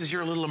 maybe this is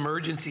your little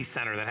emergency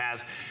center that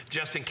has,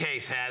 just in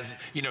case, has,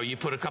 you know, you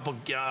put a couple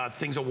couple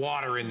things of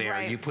water in there.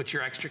 Right. You put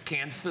your extra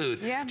canned food,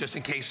 just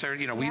in case there,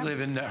 we Yep.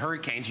 live in the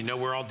hurricanes. You know,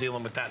 we're all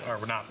dealing with that, or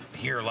we're not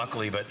here,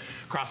 luckily, but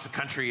across the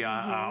country,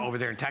 over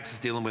there in Texas,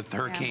 dealing with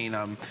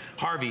Hurricane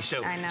Harvey.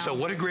 So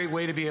what a great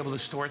way to be able to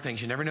store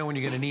things. You never know when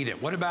you're going to need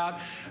it. What about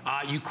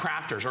you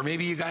crafters? Or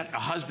maybe you got a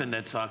husband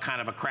that's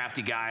kind of a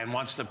crafty guy and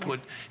wants to put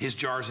his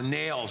jars of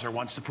nails or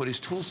wants to put his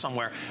tools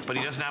somewhere, but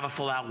he doesn't have a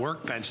full-out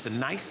workbench. The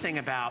nice thing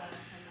about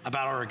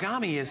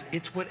origami is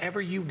it's whatever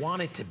you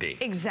want it to be.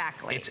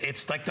 Exactly.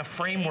 It's like the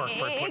framework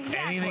for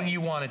anything you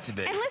want it to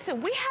be. And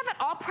listen, we have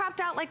it all propped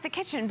out like the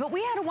kitchen, but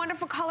we had a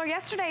wonderful caller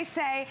yesterday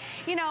say,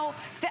 you know,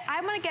 that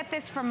I'm gonna get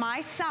this for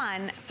my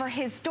son for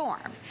his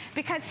dorm.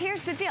 Because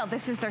here's the deal,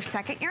 this is their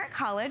second year at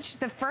college.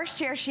 The first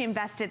year she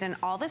invested in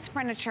all this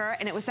furniture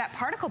and it was that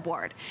particle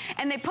board.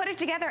 And they put it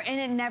together and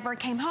it never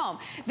came home.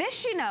 This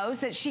she knows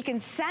that she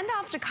can send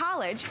off to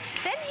college,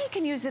 then he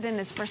can use it in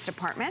his first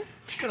apartment.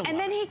 And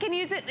then he can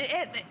use it,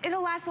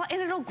 it'll last,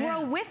 and it'll grow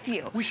with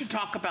you. We should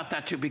talk about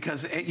that too,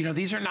 because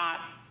these are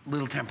not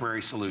little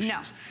temporary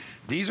solutions. No.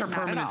 These are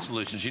permanent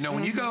solutions. You know,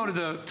 when you go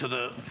to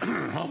the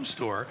home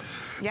store,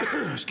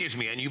 excuse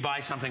me, and you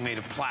buy something made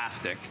of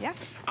plastic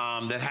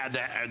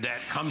that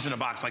comes in a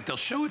box, like they'll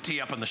show it to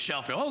you up on the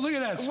shelf. Oh, look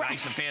at that, it's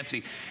nice and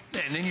fancy.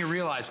 And then you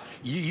realize,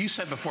 you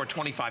said before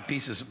 25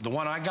 pieces. The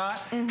one I got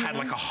had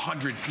like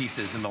 100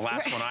 pieces, and the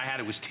last one I had,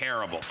 it was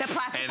terrible. The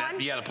plastic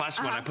one? Yeah, the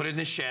plastic one. I put it in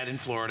the shed in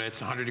Florida.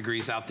 It's 100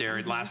 degrees out there.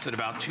 It lasted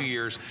about 2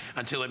 years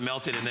until it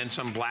melted, and then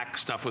some black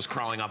stuff was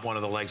crawling up one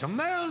of the legs. Some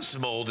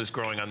mold is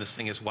growing on this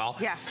thing as well.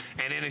 Yeah.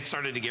 And then it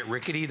started to get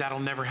rickety. That'll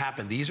never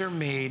happen. These are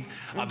made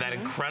of that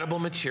incredible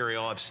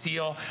material of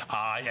steel,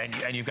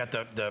 and you've got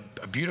the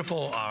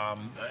beautiful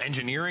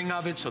engineering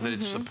of it so that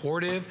it's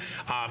supportive.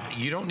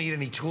 You don't need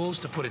any tools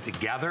to put it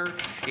together.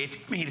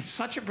 It's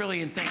such a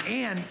brilliant thing,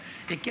 and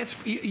it gets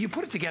you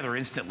put it together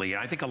instantly.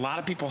 And I think a lot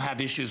of people have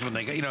issues when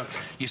they go,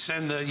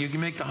 you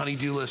make the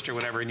honey-do list or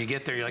whatever, and you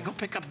get there, you're like, go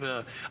pick up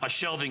a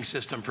shelving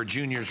system for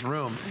Junior's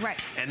room. Right.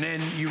 And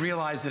then you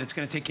realize that it's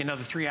going to take you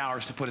another 3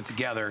 hours to put it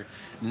together.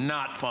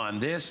 Not fun.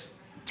 This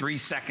 3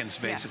 seconds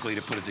basically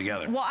to put it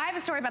together. Well, I have a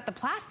story about the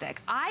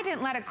plastic. I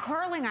didn't let a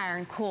curling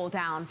iron cool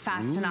down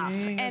fast enough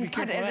and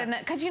put it in the,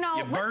 because you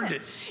burned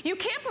it. You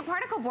can't put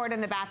particle board in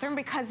the bathroom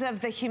because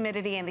of the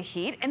humidity and the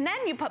heat, and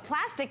then you put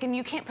plastic and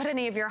you can't put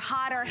any of your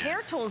hot or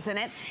hair tools in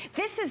it.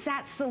 This is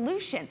that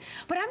solution.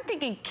 But I'm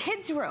thinking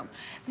kids' room.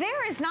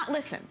 There is not,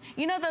 listen,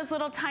 you know those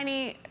little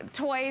tiny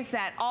toys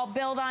that all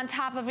build on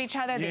top of each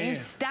other that you've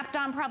stepped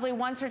on probably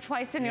once or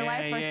twice in your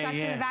life or sucked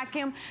in a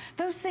vacuum?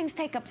 Those things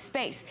take up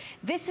space.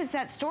 This is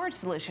that storage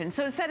solution.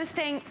 So instead of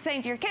saying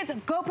to your kids,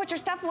 go put your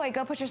stuff away,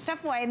 go put your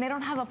stuff away, and they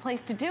don't have a place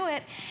to do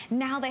it,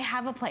 now they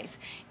have a place.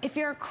 If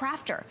you're a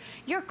crafter,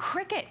 your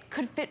Cricut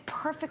could fit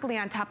perfectly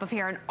on top of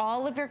here and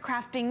all of your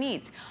crafting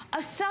needs.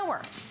 A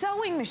sewer,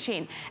 sewing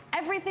machine,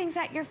 everything's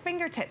at your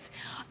fingertips.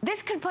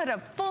 This could put a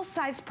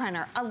full-size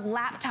printer, a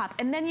laptop,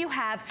 and then you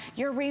have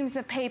your reams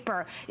of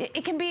paper.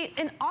 It can be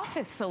an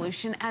office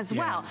solution as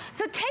well.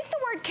 So take the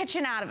word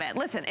kitchen out of it.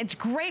 Listen, it's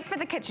great for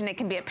the kitchen. It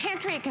can be a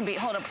pantry, it can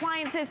hold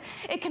appliances,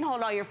 it can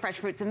hold all your fresh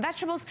fruits and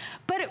vegetables,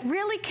 but it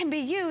really can be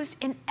used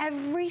in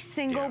every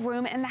single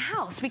room in the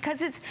house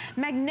because it's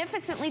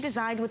magnificently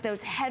designed with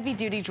those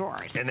heavy-duty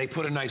drawers. And they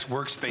put a nice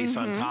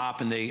workspace on top,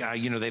 and they,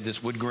 they have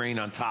this wood grain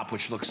on top,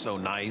 which looks so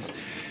nice.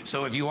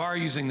 So if you are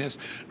using this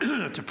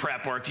to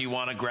prep, or if you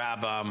want to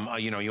grab,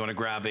 you want to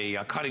grab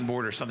a cutting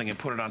board or something and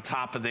put it on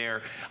top of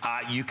there,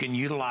 you can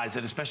utilize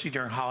it, especially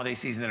during holiday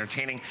season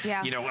entertaining.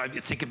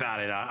 Think about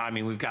it. I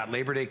mean, we've got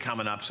Labor Day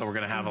coming up, so we're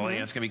going to have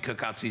it's going to be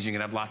cookout season. You're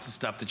going to have lots of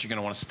stuff that you're going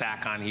to want to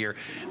stack on here.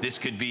 This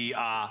could be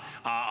a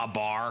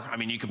bar. I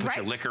mean, you could put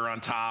your liquor on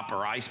top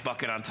or ice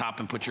bucket on top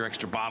and put your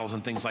extra bottles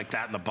and things like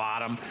that in the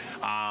bottom.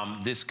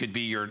 This could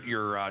be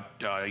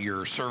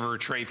your server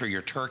tray for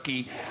your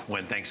turkey.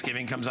 When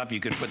Thanksgiving comes up, you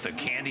could put the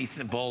candy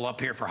bowl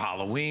up here for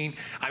Halloween.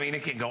 I mean,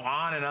 it can go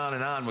on and on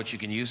and on what you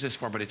can use this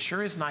for, but it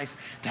sure is nice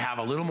to have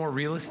a little more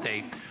real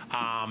estate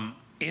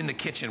in the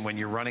kitchen when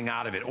you're running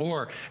out of it.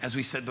 Or, as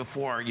we said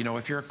before,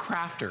 if you're a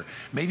crafter,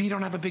 maybe you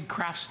don't have a big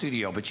craft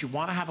studio, but you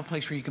want to have a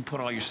place where you can put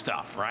all your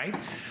stuff, right?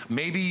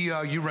 Maybe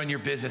you run your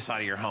business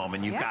out of your home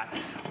and you've got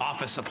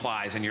office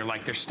supplies and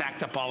they're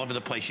stacked up all over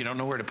the place. You don't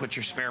know where to put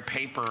your spare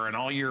paper and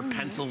all your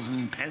pencils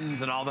and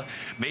pens and all the,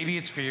 maybe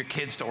it's for your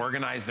kids to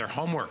organize their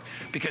homework,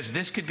 because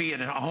this could be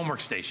in a homework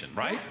station,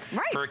 right?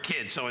 For a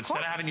kid. So instead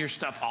of having your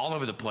stuff all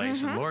over the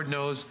place, and Lord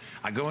knows,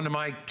 I go into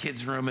my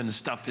kid's room and the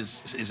stuff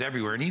is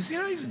everywhere. And he's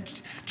a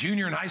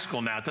junior in high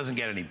school now. It doesn't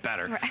get any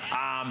better.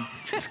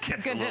 Just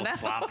gets a little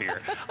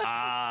sloppier.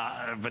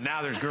 But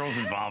now there's girls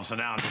involved, so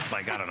now I'm just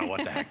like, I don't know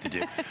what the heck to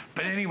do.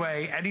 But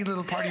anyway, any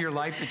little part of your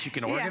life that you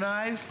can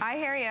organize, I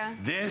hear you.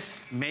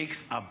 This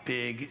makes a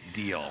big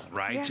deal,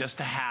 right? Just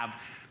to have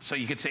So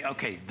you could say,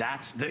 okay,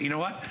 that's the, you know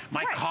what?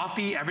 My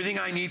coffee, everything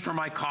I need for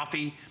my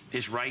coffee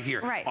is right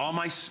here. All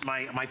my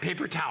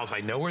paper towels,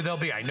 I know where they'll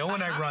be. I know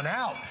when I run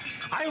out.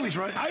 I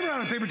run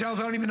out of paper towels.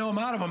 I don't even know I'm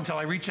out of them until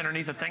I reach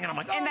underneath the thing and I'm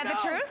like, oh, Isn't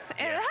that the truth?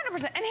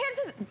 100%. And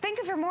here's the, think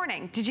of your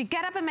morning. Did you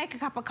get up and make a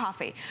cup of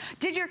coffee?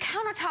 Did your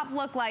countertop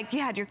look like you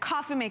had your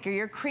coffee maker,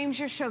 your creams,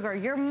 your sugar,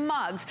 your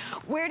mugs?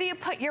 Where do you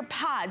put your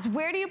pods?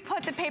 Where do you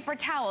put the paper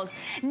towels?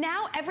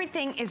 Now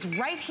everything is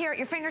right here at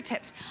your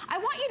fingertips. I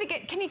want you to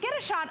get, can you get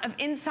a shot of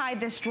inside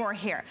this drawer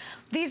here?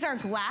 These are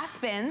glass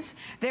bins.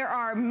 There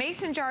are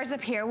mason jars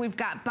up here. We've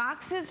got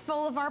boxes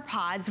full of our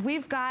pods.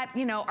 We've got,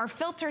 you know, our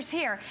filters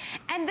here.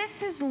 And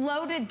this is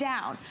loaded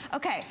down.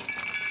 Okay,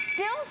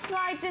 still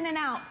slides in and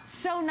out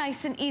so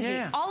nice and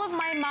easy. All of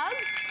my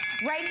mugs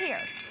right here.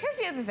 Here's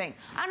the other thing.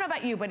 I don't know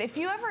about you, but if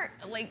you ever,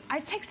 like, I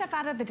take stuff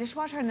out of the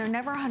dishwasher and they're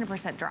never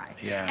 100% dry.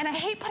 And I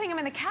hate putting them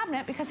in the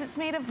cabinet because it's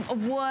made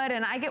of wood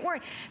and I get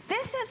worried.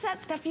 This is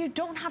that stuff you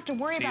don't have to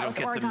worry about with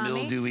origami. So you don't get the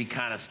mildewy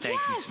kind of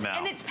stanky smell.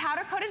 And it's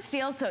powder coated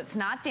steel, so it's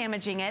not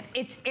damaging it.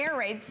 It's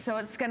aerates, so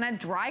it's gonna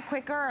dry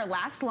quicker or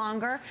last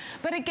longer.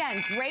 But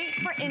again, great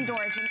for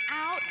indoors and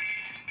out.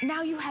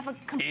 Now you have a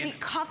complete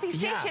coffee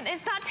station.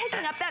 It's not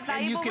taking up that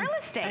valuable real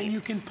estate. And you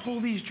can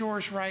pull these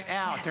drawers right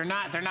out. They're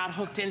not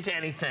hooked into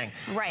anything.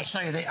 I'll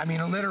show you. I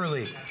mean,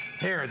 literally,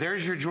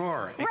 there's your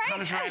drawer. It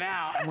comes right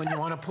out, and when you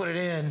want to put it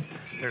in,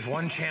 there's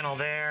one channel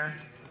there.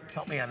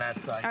 Help me on that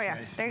side,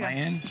 Trace. There you go. Am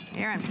I in?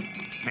 You're in.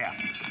 Yeah.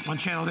 One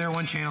channel there,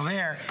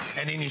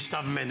 and then you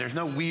stuff them in. There's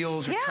no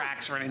wheels or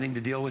tracks or anything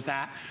to deal with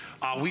that.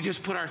 We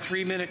just put our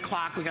 3-minute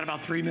clock. We got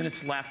about 3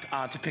 minutes left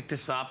to pick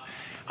this up.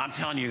 I'm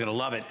telling you, you're gonna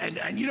love it.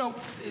 And you know,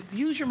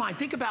 use your mind.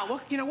 Think about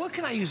what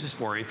can I use this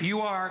for? If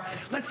you are,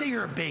 let's say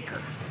you're a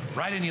baker,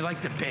 right? And you like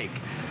to bake.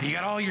 You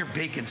got all your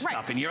baking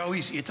stuff and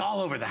it's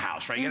all over the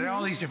house, right? You got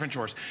all these different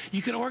drawers.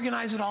 You can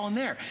organize it all in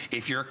there.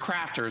 If you're a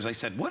crafter, as I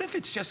said, what if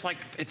it's just like,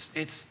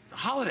 it's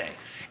holiday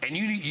and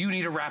you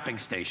need a wrapping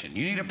station.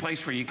 You need a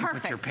place where you can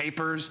put your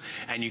papers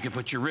and you can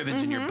put your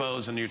ribbons and your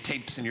bows and your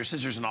tapes and your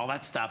scissors and all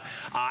that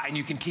stuff. And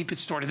you can keep it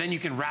stored and then you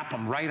can wrap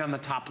them right on the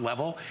top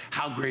level.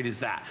 How great is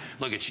that?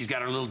 Look she's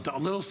got her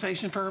little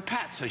station for her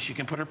pet so she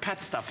can put her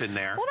pet stuff in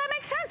there. Well, that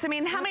makes sense. I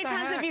mean, how many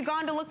times have you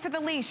gone to look for the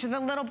leash or the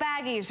little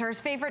baggies or his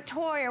favorite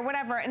toy or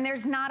whatever and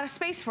there's not a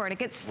space for it. It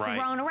gets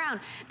thrown around.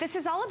 This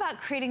is all about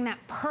creating that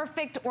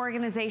perfect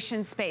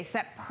organization space,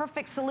 that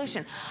perfect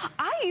solution.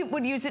 I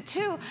would use it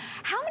too.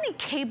 How many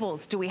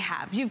cables do we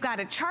have? You've got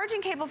a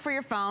charging cable for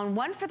your phone,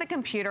 one for the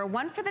computer,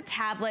 one for the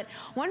tablet,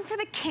 one for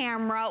the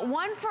camera,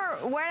 one for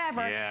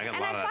whatever. I got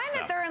a lot of that stuff. And I find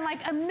that they're in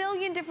like a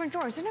million different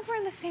drawers. They're never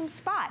in the same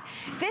spot.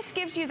 This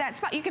gives you that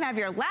spot. You can have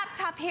your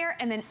laptop here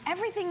and then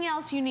everything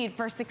else you need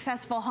for a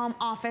successful home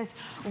office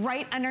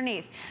right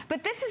underneath.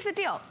 But this is the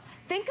deal.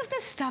 Think of the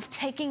stuff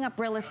taking up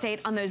real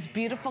estate on those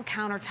beautiful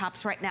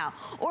countertops right now.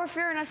 Or if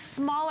you're in a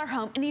smaller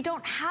home and you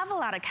don't have a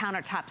lot of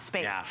countertop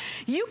space,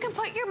 you can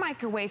put your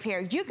microwave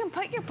here, you can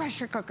put your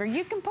pressure cooker,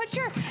 you can put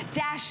your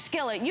dash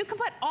skillet, you can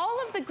put all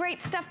of the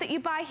great stuff that you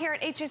buy here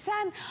at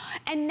HSN,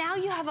 and now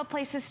you have a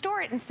place to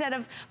store it instead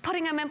of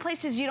putting them in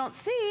places you don't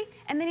see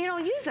and then you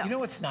don't use them. You know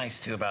what's nice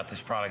too about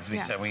this product, as we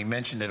said, we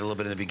mentioned it a little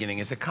bit in the beginning,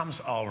 is it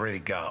comes already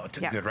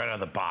good right out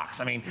of the box.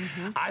 I mean,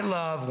 I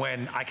love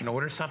when I can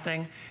order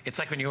something. It's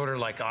like when you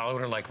order I'll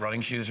order like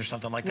running shoes or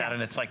something like that,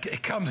 and it's like,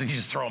 it comes and you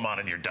just throw them on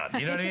and you're done.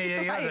 You know what I mean? You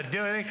don't have to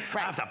do anything.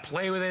 I don't have to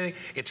play with anything.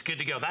 It's good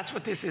to go. That's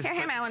what this is,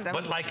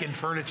 but like in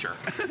furniture,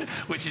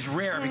 which is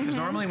rare because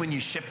normally when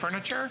you ship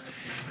furniture,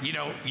 you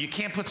know, you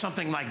can't put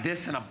something like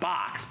this in a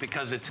box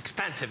because it's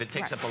expensive. It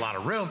takes up a lot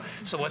of room.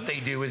 So what they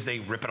do is they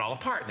rip it all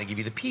apart and they give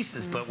you the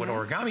pieces. But what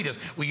origami does,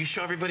 will you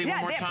show everybody one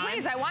more time?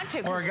 Please, I want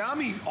to.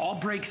 Origami all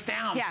breaks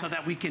down so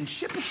that we can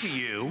ship it to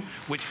you,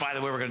 which by the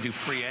way, we're gonna do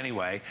free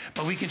anyway,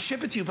 but we can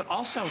ship it to you. But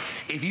also,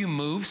 if you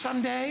move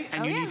someday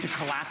and you need to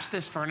collapse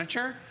this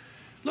furniture,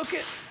 look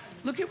at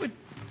what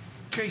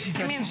Tracy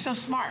does. She's so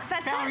smart.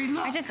 Valerie,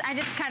 look. I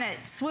just kind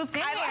of swooped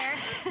in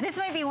here. This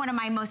might be one of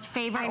my most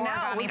favorite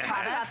origami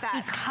products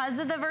because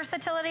of the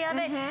versatility of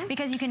it,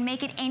 because you can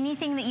make it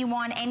anything that you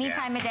want, any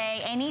time of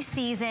day, any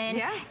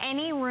season,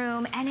 any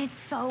room, and it's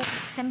so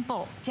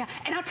simple.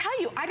 And I'll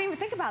tell you, I didn't even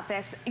think about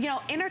this. You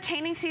know,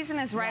 entertaining season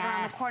is right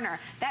around the corner.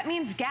 That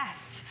means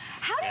guests.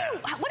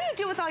 What do you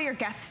do with all your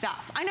guest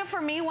stuff? I know for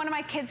me, one of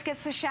my kids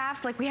gets the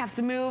shaft, like we have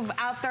to move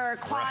out their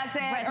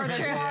closet or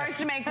their drawers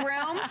to make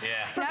room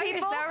for people. You're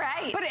so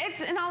right. But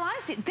it's, in all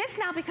honesty, this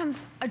now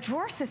becomes a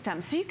drawer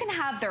system. So you can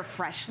have their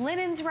fresh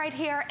linens right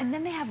here, and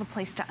then they have a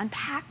place to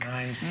unpack.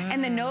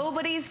 And then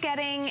nobody's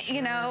getting,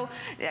 you know,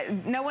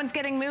 no one's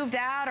getting moved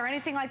out or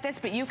anything like this,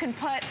 but you can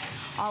put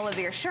all of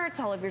your shirts,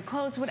 all of your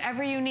clothes,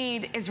 whatever you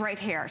need is right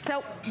here.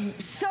 So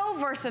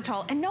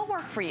versatile and no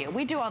work for you.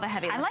 We do all the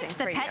heavy lifting. I liked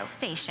the pet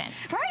station.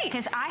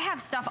 Because I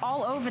have stuff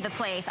all over the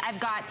place. I've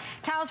got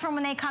towels from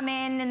when they come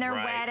in and they're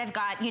wet. I've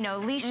got, you know,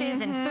 leashes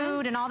and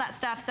food and all that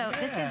stuff. So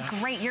this is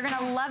great. You're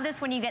gonna love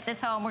this when you get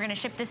this home. We're gonna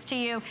ship this to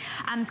you.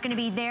 It's going to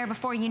be there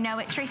before you know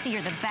it. Tracy,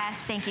 you're the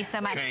best. Thank you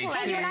so much. Tracy.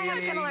 Well, you and I have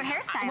similar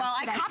hairstyles. Well,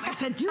 I copied. I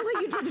said, do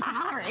what you did to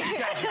Valerie. You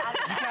guys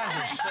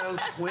are so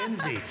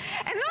twinsy.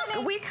 And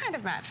look, we kind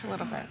of match a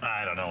little bit.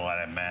 I don't know what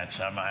I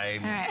match. All right.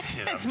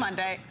 It's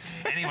Monday.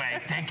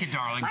 Anyway, thank you,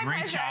 darling. My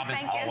Great pleasure. job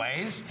as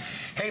always.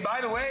 Hey, by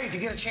the way, if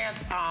you get a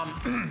chance,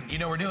 you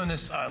know, we're doing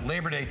this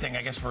Labor Day thing.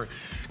 I guess we're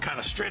kind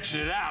of stretching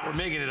it out. We're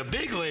making it a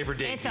big Labor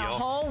Day It's deal. a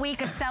whole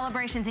week of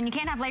celebrations, and you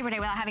can't have Labor Day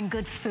without having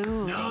good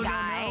food,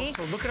 guys.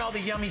 No. So look at all the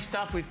yummy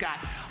stuff. We've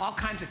got all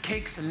kinds of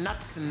cakes and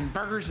nuts and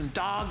burgers and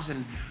dogs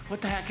and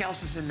what the heck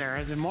else is in there?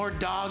 Is there more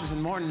dogs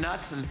and more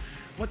nuts and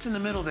what's in the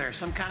middle there?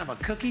 Some kind of a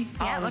cookie?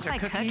 Yeah, it looks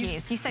like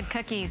cookies. You said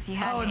cookies. You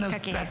had and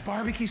cookies. that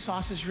barbecue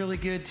sauce is really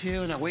good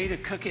too, and a way to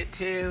cook it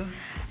too.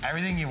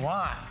 Everything you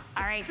want.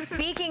 All right,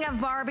 speaking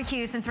of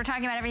barbecue, since we're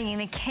talking about everything in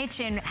the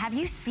kitchen, have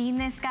you seen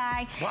this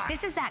guy? What?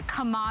 This is that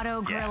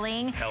Kamado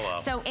grilling. Hello.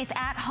 So it's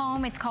at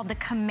home. It's called the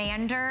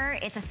Commander.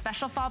 It's a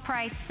special fall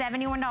price,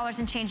 $71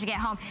 and change to get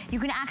home. You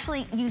can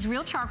actually use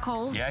real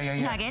charcoal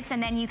nuggets,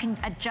 and then you can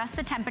adjust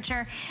the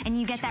temperature, and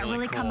you get that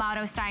really cool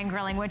Kamado style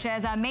grilling, which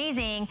is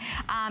amazing.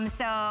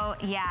 So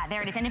yeah,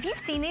 there it is. And if you've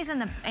seen these in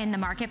the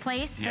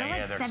marketplace, they're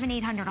like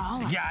 $700,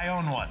 $800. Yeah, I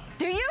own one.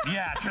 Do you?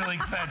 Yeah, it's really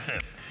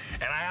expensive.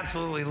 And I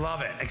absolutely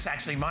love it. It's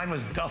actually, mine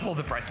was double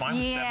the price. Mine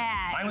was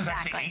mine was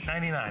actually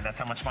 $8.99. That's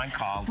how much mine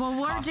cost. Well,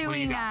 we're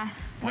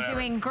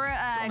doing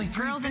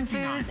grills and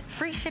foods,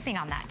 free shipping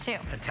on that too.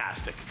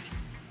 Fantastic.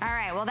 All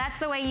right, well, that's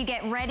the way you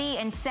get ready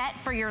and set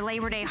for your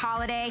Labor Day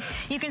holiday.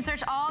 You can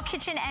search all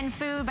kitchen and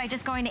food by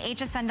just going to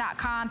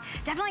hsn.com.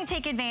 Definitely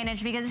take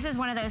advantage, because this is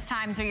one of those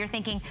times where you're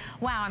thinking,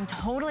 wow, I'm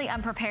totally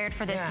unprepared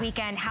for this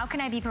weekend. How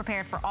can I be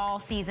prepared for all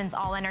seasons,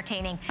 all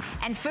entertaining?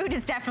 And food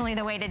is definitely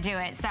the way to do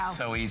it.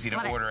 So easy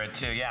to order it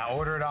too. Yeah,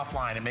 order it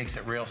offline. It makes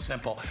it real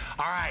simple.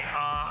 All right,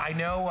 I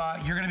know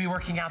you're going to be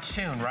working out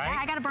soon, right? Yeah,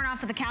 I got to burn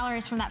off of the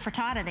calories from that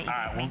frittata that you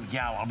gave me. Well,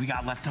 yeah, we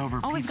got leftover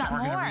pizza. We've got we're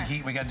going to more.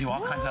 reheat. We got to do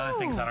all kinds of other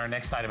things on our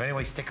next item.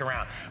 Anyway, stick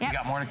around. Yep. We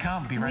got more to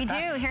come. Be right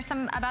back. We do. Here's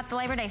some about the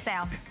Labor Day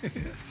sale.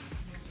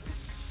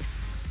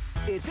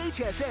 It's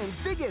HSN's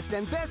biggest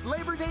and best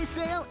Labor Day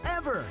sale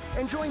ever.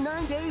 Enjoy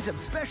 9 days of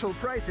special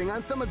pricing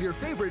on some of your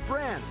favorite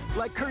brands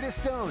like Curtis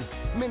Stone,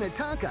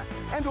 Minnetonka,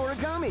 and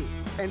Origami.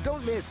 And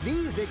don't miss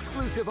these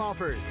exclusive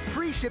offers.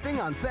 Free shipping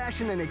on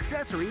fashion and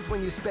accessories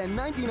when you spend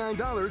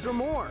 $99 or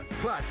more.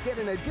 Plus, get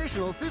an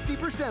additional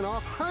 50%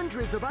 off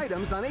hundreds of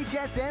items on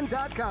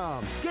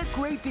hsn.com. Get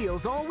great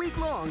deals all week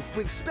long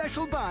with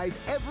special buys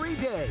every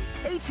day.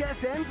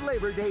 HSN's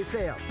Labor Day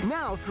sale,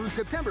 now through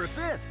September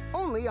 5th,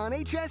 only on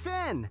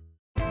HSN.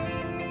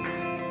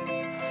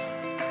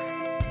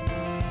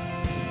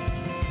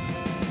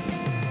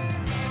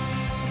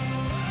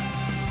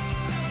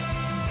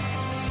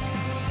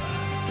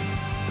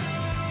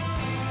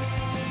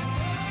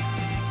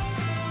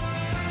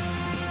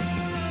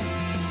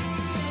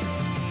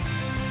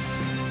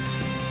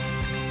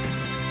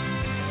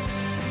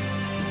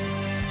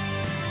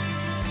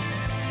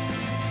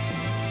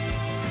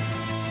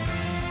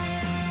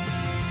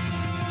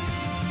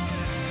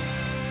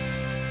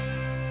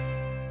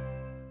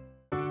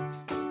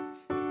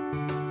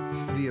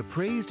 The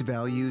appraised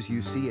values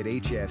you see at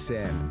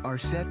HSN are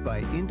set by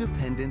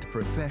independent,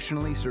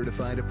 professionally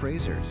certified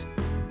appraisers.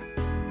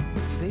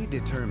 They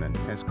determine,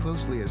 as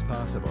closely as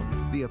possible,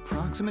 the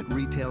approximate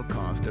retail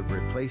cost of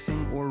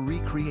replacing or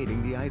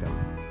recreating the item,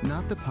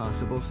 not the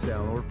possible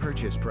sell or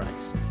purchase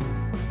price.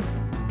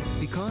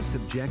 Because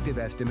subjective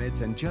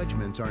estimates and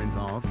judgments are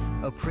involved,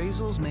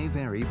 appraisals may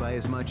vary by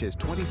as much as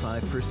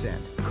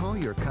 25%. Call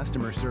your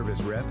customer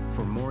service rep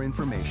for more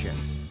information.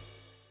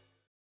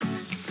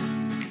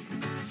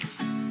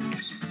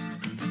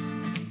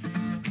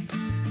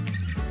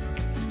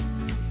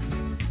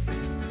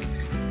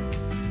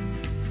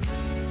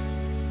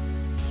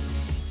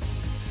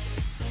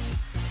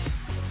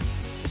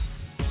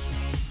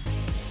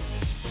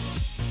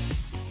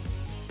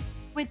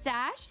 With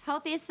Dash,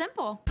 healthy is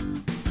simple.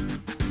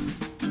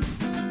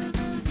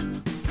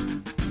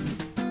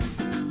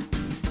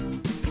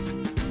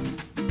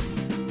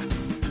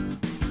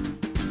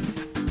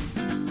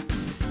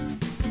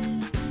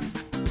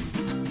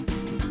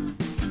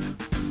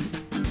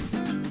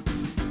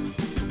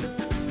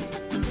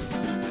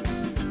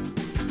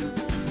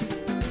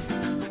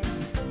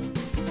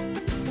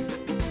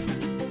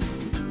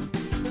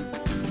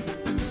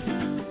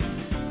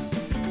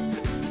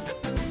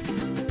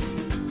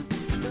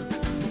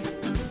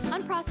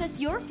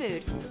 Your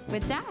food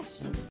with Dash.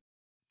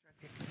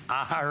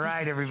 All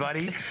right,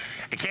 everybody.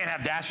 I can't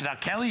have Dash without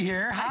Kelly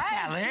here.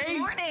 Hi, Kelly. Good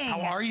morning. How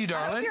are you,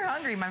 darling? I hope you're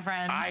hungry, my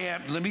friend. I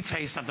am. Let me tell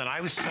you something.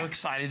 I was so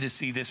excited to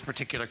see this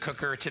particular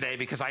cooker today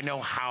because I know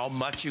how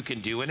much you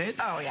can do in it.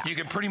 Oh, yeah. You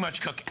can pretty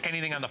much cook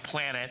anything on the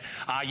planet.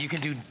 You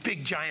can do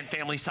big, giant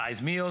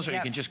family-sized meals, or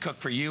you can just cook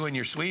for you and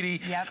your sweetie.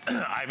 Yep.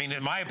 I mean,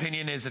 in my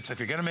opinion, is if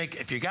you're gonna make,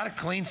 if you gotta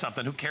clean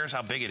something, who cares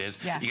how big it is?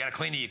 Yeah. You gotta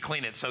clean it, you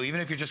clean it. So even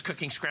if you're just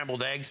cooking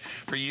scrambled eggs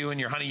for you and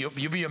your honey,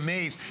 you'll be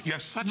amazed. You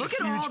have such a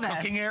huge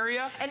cooking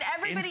area. And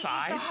everybody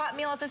inside. eats a hot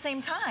meal at the same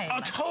same time.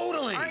 Oh,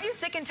 totally. Aren't you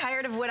sick and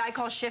tired of what I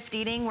call shift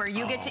eating, where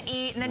you get to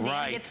eat, and then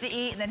Dan gets to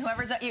eat, and then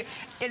whoever's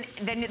and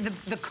then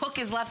the cook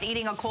is left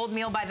eating a cold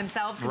meal by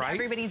themselves because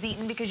everybody's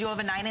eaten because you have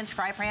a 9-inch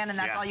fry pan and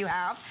that's all you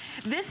have.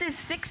 This is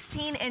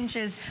 16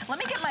 inches. Let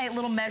me get my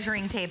little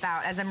measuring tape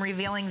out as I'm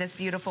revealing this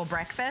beautiful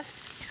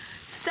breakfast.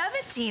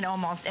 17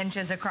 almost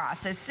inches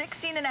across, so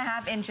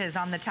 16.5 inches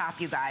on the top,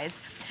 you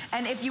guys.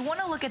 And if you want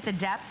to look at the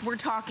depth, we're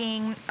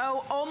talking,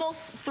 almost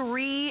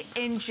 3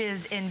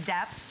 inches in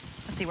depth.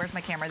 Let's see, where's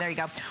my camera? There you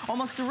go.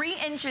 Almost 3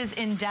 inches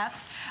in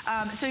depth.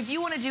 So if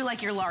you want to do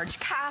like your large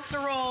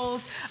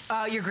casseroles,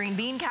 your green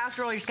bean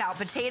casserole, your scalloped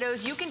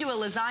potatoes, you can do a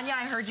lasagna.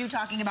 I heard you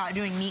talking about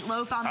doing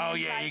meatloaf on the inside. Oh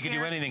yeah, you can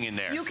do anything in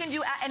there. You can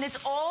do, and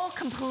it's all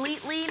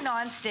completely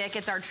non-stick.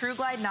 It's our True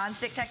Glide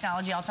non-stick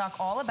technology. I'll talk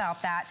all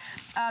about that.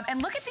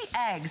 And look at the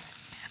eggs.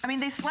 I mean,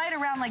 they slide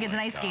around like it's an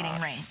ice skating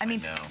ring. I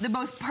mean, the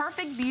most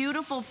perfect,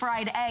 beautiful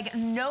fried egg,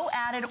 no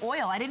added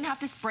oil. I didn't have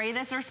to spray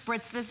this or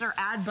spritz this or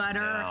add butter.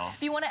 No.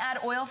 If you want to add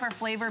oil for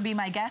flavor, be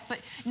my guest. But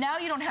now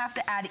you don't have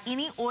to add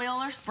any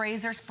oil or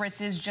sprays or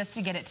spritzes just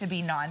to get it to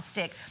be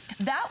non-stick.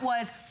 That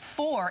was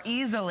 4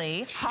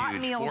 easily hot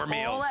meals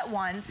all at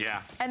once.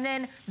 Yeah. And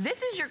then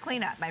this is your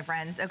cleanup, my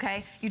friends,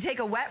 okay? You take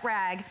a wet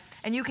rag,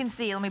 and you can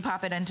see, let me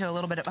pop it into a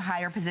little bit of a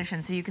higher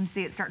position so you can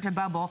see it start to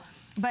bubble.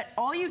 But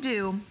all you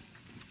do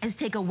is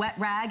take a wet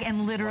rag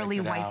and literally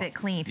wipe it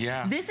clean.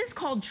 Yeah. This is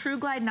called True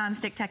Glide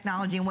nonstick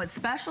technology, and what's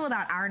special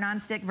about our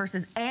nonstick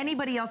versus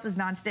anybody else's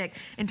nonstick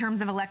in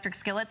terms of electric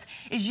skillets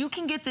is you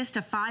can get this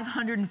to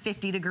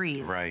 550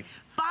 degrees. Right.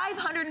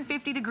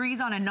 550 degrees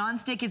on a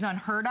nonstick is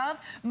unheard of.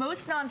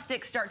 Most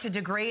nonsticks start to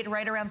degrade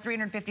right around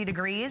 350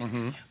 degrees.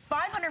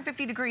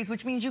 550 degrees,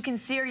 which means you can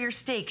sear your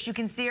steaks, you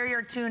can sear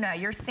your tuna,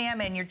 your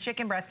salmon, your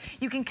chicken breast,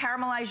 you can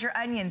caramelize your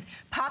onions.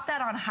 Pop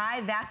that on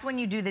high, that's when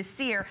you do the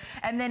sear.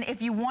 And then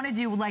if you want to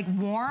do like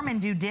warm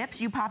and do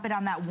dips, you pop it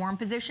on that warm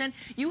position.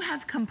 You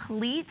have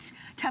complete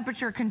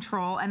temperature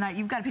control, and that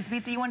you've got a piece of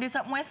pizza you want to do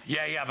something with?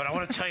 Yeah, but I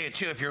want to tell you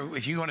too, if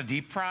you want to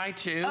deep fry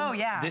too,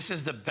 this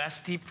is the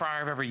best deep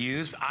fryer I've ever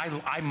used.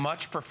 I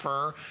much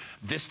prefer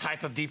this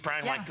type of deep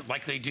frying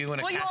like they do in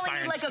a cast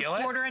iron skillet. You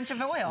only need like a 1/4 inch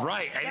of oil.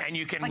 Right, and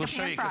you can, like we'll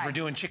show you because we're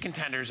doing chicken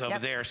tenders over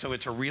there, so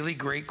it's a really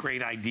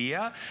great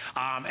idea,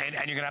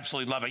 and you're gonna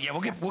absolutely love it. Yeah,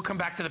 we'll come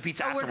back to the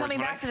pizza afterwards. We're coming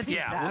back to the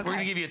pizza. Yeah, we're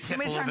gonna give you a tip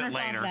a little bit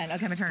later. Okay, I'm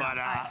gonna turn it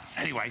off.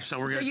 But anyway, so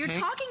we're gonna you're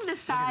talking the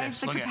size,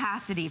 the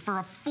capacity for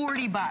a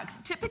 40 bucks.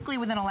 Typically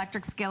with an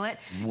electric skillet,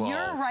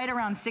 you're right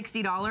around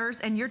 $60,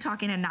 and you're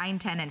talking a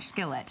 9-10 inch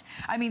skillet.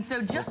 I mean,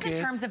 so just in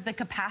terms of the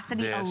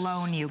capacity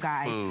alone, you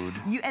guys,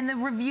 and the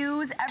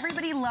reviews,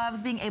 everybody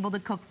loves being able to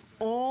cook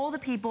all the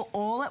people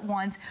all at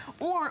once,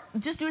 or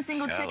just do a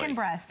single chicken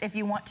breast if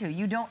you want to.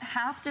 You don't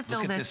have to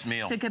fill this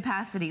to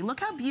capacity. Look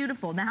how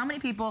beautiful. Now, how many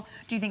people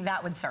do you think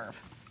that would serve?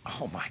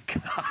 Oh my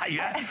God!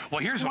 Yeah. Well,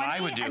 here's 20, what I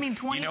would do. I mean,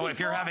 20 you know, if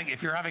you're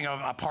having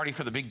a party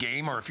for the big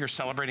game, or if you're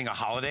celebrating a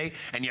holiday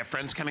and you have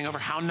friends coming over,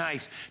 how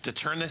nice to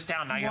turn this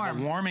down. Now you have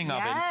a warming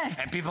oven,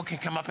 and people can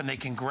come up and they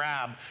can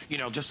grab, you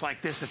know, just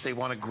like this if they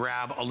want to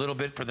grab a little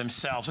bit for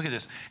themselves. Look at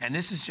this, and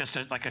this is just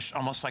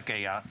almost like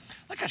a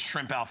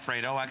shrimp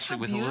Alfredo, actually,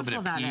 with a little bit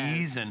of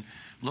peas. And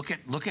look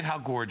at how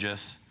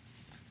gorgeous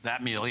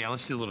that meal. Yeah,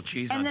 let's do a little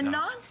cheese on top. And the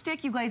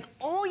non-stick, you guys,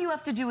 all you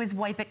have to do is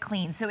wipe it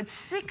clean. So it's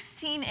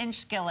 16-inch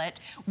skillet.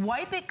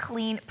 Wipe it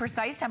clean,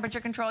 precise temperature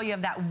control. You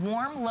have that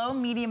warm, low,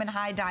 medium, and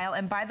high dial.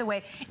 And by the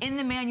way, in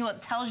the manual, it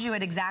tells you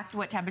at exact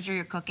what temperature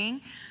you're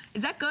cooking.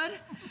 Is that good?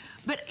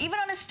 But even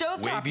on a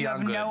stovetop, you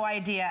have no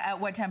idea at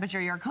what temperature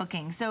you're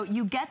cooking. So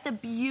you get the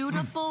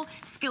beautiful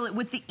skillet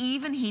with the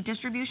even heat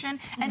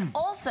distribution. And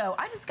also,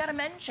 I just got to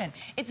mention,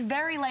 it's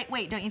very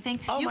lightweight, don't you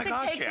think? You could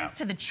take this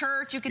to the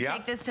church. You could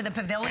take this to the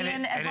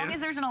pavilion, as long as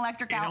there's an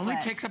electric outlet. It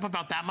only takes up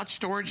about that much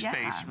storage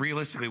space,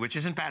 realistically, which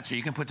isn't bad. So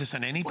you can put this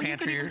in any pantry. You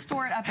can even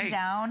store it up and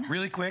down.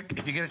 Really quick,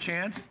 if you get a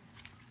chance,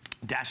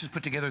 Dash has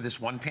put together this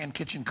one-pan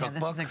kitchen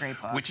cookbook, this is a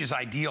great book, which is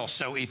ideal.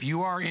 So if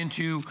you are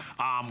into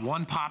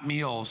one-pot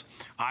meals,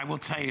 I will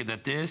tell you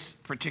that this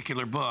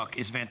particular book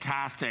is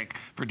fantastic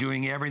for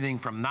doing everything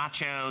from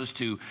nachos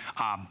to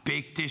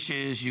baked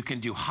dishes. You can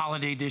do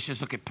holiday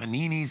dishes. Look at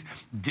paninis,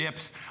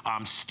 dips,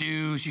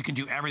 stews. You can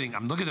do everything.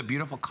 Look at the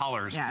beautiful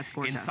colors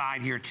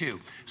inside here too.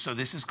 So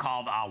this is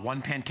called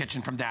One-Pan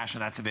Kitchen from Dash,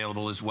 and that's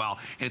available as well.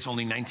 And it's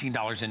only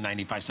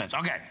 $19.95.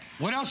 Okay,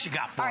 what else you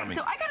got for me? All right,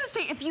 so I gotta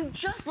say, if you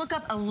just look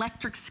up electric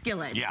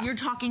skillet, you're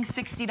talking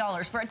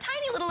 $60 for a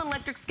tiny little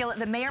electric skillet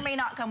that may or may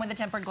not come with a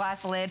tempered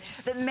glass lid,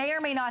 that may or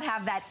may not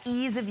have that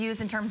ease of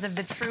use in terms of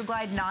the True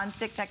Glide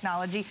non-stick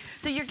technology.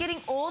 So you're getting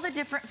all the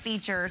different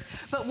features.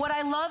 But what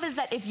I love is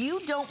that if you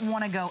don't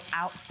want to go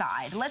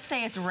outside, let's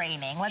say it's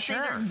raining, let's say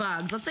there's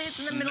bugs, let's say it's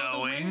in the middle of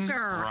the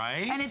winter,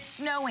 and it's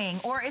snowing,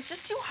 or it's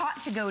just too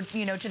hot to go,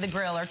 you know, to the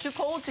grill, or too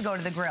cold to go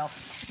to the grill.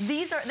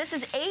 This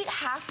is 8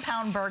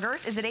 half-pound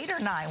burgers. Is it 8 or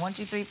 9? 1,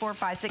 2, 3, 4,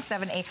 5, 6,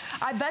 7, 8.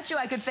 I bet you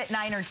I could fit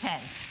 9 or 10.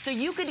 So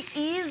you could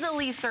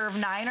easily serve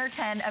 9 or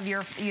 10 of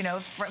your,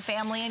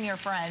 family and your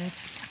friends.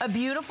 a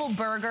beautiful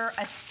burger,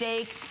 a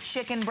steak,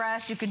 chicken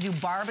breast. You could do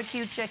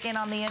barbecue chicken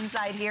on the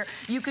inside here.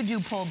 You could do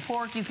pulled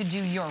pork. You could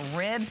do your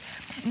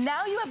ribs.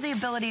 Now you have the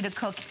ability to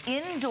cook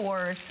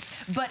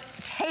indoors, but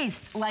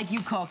taste like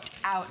you cooked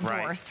outdoors.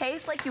 Right.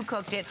 Taste like you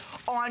cooked it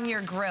on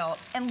your grill.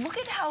 And look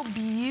at how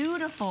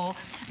beautiful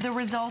the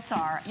results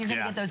are. You're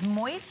gonna get those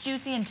moist,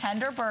 juicy, and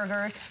tender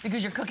burgers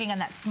because you're cooking on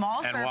that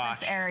small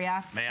surface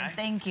area. May I?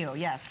 Thank you.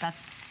 Yes,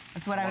 that's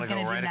what I was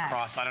gonna do next.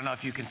 Across. I don't know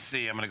if you can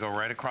see. I'm gonna go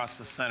right across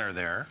the center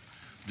there.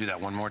 Do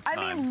that one more time.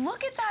 I mean,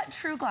 look at that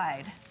True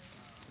Glide.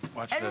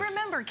 Watch and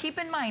remember, keep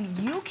in mind,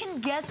 you can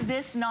get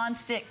this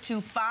nonstick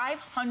to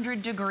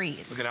 500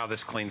 degrees. Look at how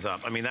this cleans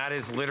up. I mean, that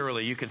is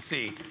literally, you can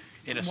see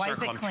in a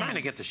circle. I'm trying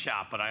to get the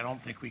shot, but I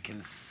don't think we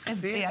can see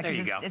it. There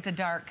you go. It's a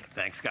dark.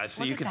 Thanks, guys.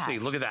 So you can see,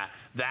 look at that.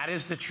 That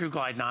is the True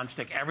Glide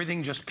nonstick.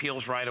 Everything just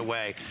peels right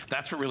away.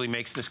 That's what really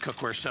makes this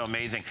cookware so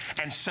amazing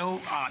and so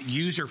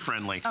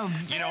user-friendly. Oh,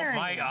 you know,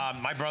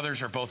 my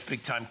brothers are both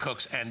big-time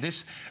cooks, and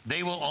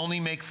they will only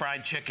make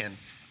fried chicken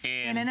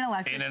in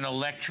an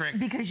electric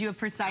because you have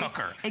precise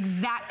cooker.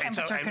 Exact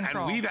temperature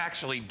control. And we've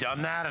actually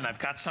done that, and I've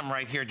got some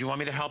right here. Do you want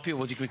me to help you?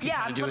 We can yeah,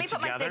 kind of do let it me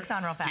put together. My steaks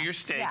on real fast. Do your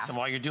steaks, and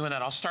while you're doing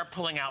that, I'll start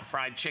pulling out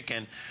fried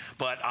chicken.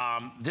 But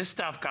this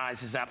stuff,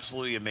 guys, is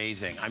absolutely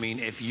amazing. I mean,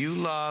 if you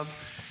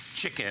love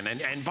chicken,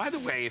 and by the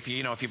way, if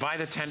you buy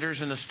the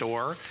tenders in the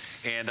store,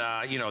 and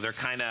you know, they're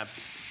kind of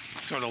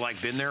sort of like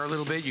been there a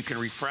little bit, you can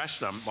refresh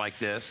them like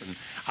this. And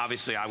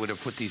obviously I would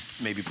have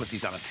maybe put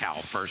these on a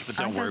towel first, but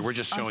don't worry, we're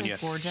just showing you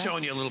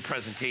a little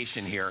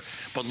presentation here.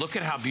 But look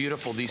at how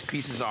beautiful these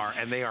pieces are,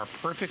 and they are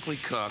perfectly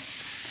cooked.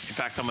 In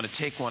fact, I'm going to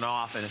take one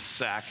off in a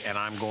sec, and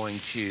I'm going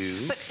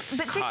to But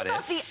think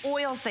about the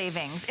oil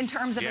savings in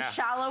terms of a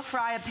shallow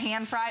fry, a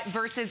pan fry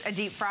versus a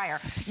deep fryer.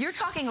 You're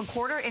talking a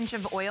 1/4 inch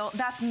of oil.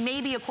 That's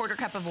maybe a 1/4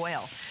 cup of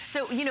oil.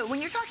 So, you know,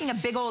 when you're talking a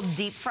big old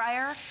deep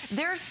fryer,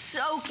 they're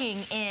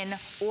soaking in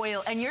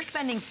oil, and you're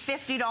spending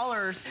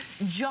 $50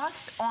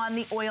 just on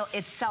the oil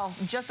itself,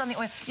 just on the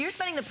oil. You're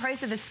spending the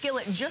price of the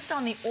skillet just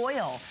on the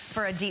oil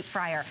for a deep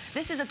fryer.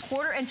 This is a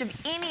 1/4 inch of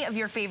any of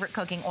your favorite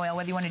cooking oil,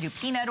 whether you want to do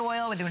peanut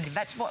oil, whether you want to do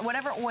vegetable,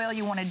 whatever oil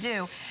you want to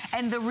do,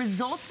 and the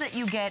results that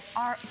you get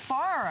are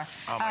far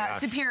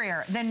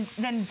superior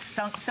than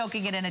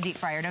soaking it in a deep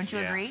fryer. Don't you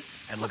agree?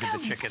 And look at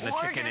the chicken. The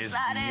chicken is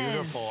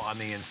beautiful on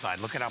the inside.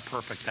 Look at how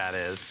perfect that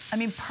is. I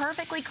mean,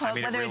 perfectly cooked. I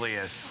mean, it really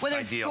is. Whether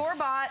it's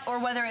store-bought or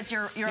whether it's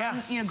your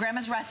own, you know,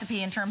 grandma's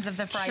recipe in terms of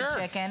the fried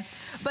chicken.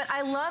 But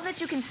I love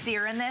that you can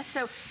sear in this.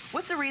 So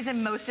what's the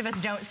reason most of us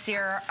don't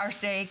sear our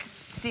steak?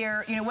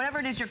 Sear, you know, whatever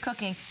it is you're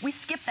cooking, we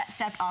skip that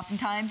step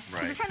oftentimes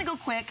because we're trying to go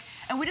quick,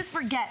 and we just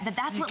forget that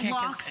that's what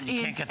locks in, and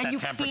you can't get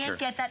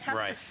that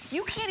temperature.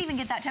 You can't even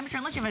get that temperature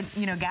unless you have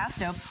a gas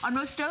stove. On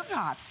most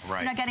stovetops,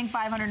 you're not getting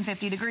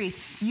 550 degrees.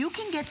 You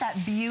can get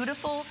that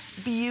beautiful,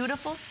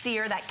 beautiful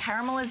sear, that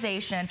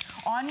caramelization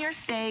on your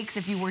steaks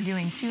if you were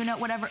doing tuna,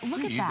 whatever.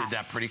 Look at that. You did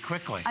that pretty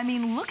quickly. I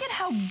mean, look at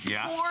how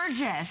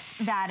gorgeous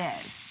that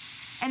is.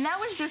 And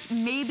that was just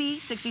maybe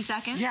 60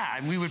 seconds? Yeah,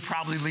 and we would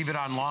probably leave it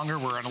on longer.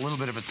 We're on a little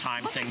bit of a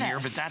time thing here,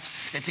 but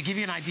to give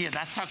you an idea,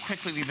 that's how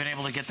quickly we've been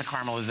able to get the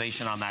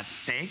caramelization on that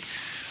steak.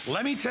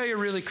 Let me tell you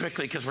really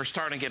quickly, because we're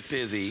starting to get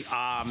busy.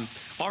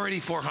 Already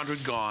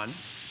 400 gone,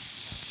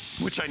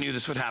 which I knew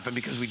this would happen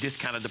because we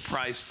discounted the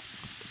price.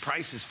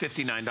 Price is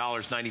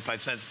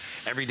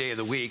 $59.95 every day of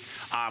the week.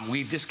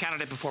 We've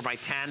discounted it before by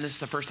 10. This is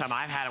the first time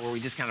I've had it where we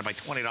discounted by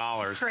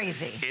 $20.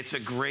 Crazy. It's a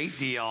great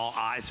deal.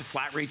 It's a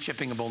flat rate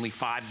shipping of only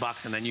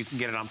 $5, and then you can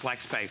get it on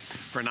FlexPay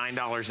for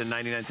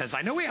 $9.99.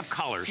 I know we have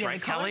colors,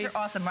 right, Kelly? The colors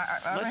are awesome.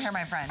 I want to hear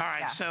my friends. All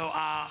right, so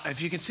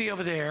if you can see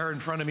over there in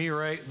front of me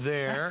right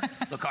there,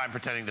 look how I'm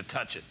pretending to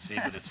touch it. See,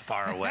 but it's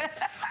far away.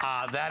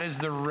 That is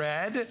the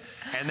red,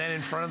 and then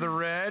in front of the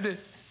red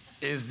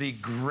is the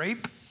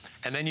grape.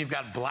 And then you've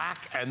got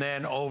black, and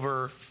then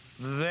over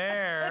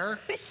there,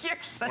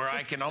 where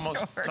I can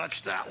almost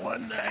touch that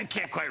one. I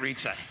can't quite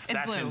reach that.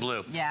 That's in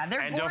blue. Yeah,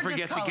 they're and don't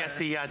forget to get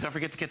the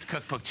the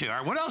cookbook too. All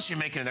right, what else are you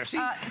making in there?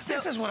 See,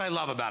 this is what I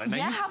love about it.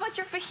 Now how about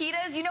your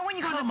fajitas? You know when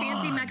you go to a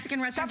fancy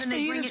Mexican restaurant and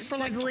they bring it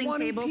sizzling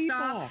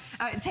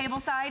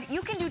tableside?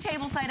 You can do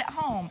tableside at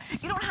home.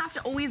 You don't have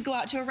to always go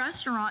out to a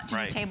restaurant to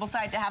do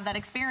tableside to have that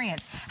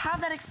experience. Have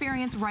that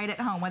experience right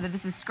at home, whether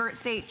this is skirt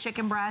steak,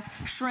 chicken breast,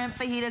 shrimp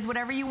fajitas,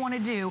 whatever you want to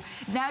do.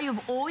 Now you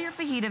have all your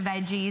fajita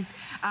veggies,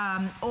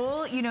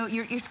 all, you know,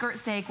 your skirt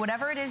steak,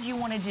 whatever it is you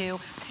want to do.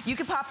 You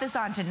can pop this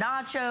onto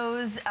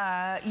nachos,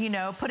 you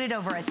know, put it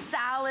over a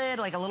salad,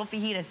 like a little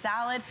fajita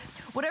salad,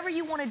 whatever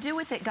you want to do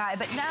with it, Guy.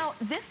 But now,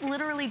 this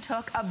literally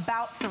took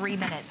about 3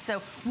 minutes.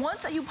 So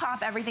once you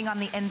pop everything on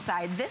the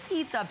inside, this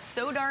heats up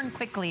so darn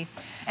quickly,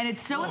 and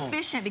it's so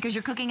efficient because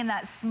you're cooking in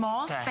that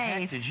small space. What the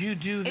heck did you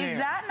do there? Is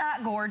that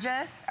not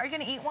gorgeous? Are you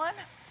going to eat one?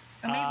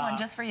 I made one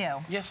just for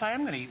you. Yes, I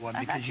am going to eat one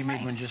because you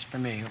made one just for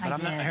me. But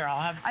I'm not here.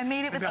 I'll have. I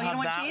made it with. Oh, you don't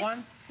want cheese?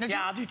 No cheese?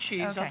 Yeah, I'll do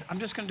cheese. Okay. I'm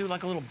just going to do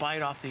like a little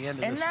bite off the end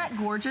of this. Isn't that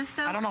gorgeous,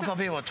 though? I don't know if I'll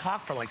be able to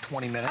talk for like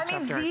 20 minutes. I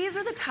mean, these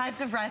are the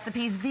types of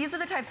recipes, these are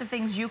the types of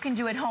things you can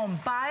do at home.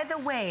 By the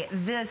way,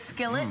 the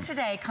skillet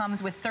today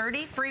comes with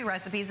 30 free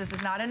recipes. This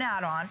is not an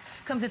add-on.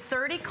 Comes with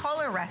 30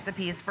 color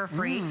recipes for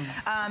free.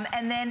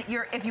 And then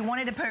if you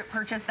wanted to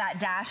purchase that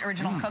Dash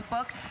Original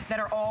Cookbook, that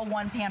are all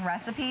one-pan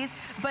recipes.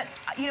 But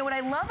you know what I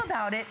love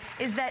about it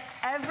is that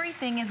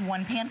everything is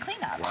one-pan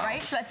cleanup,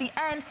 right? So at the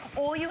end,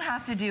 all you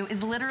have to do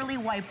is literally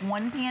wipe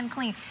one pan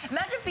clean.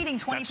 Imagine feeding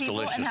 20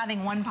 people and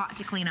having one pot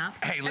to clean up.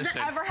 Hey, listen. Has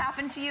that ever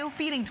happened to you?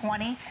 Feeding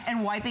 20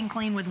 and wiping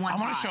clean with one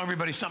pot? I want to show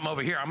everybody something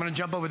over here. I'm going to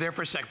jump over there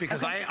for a sec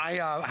because I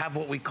have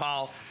what we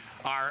call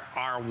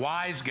our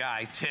wise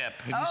guy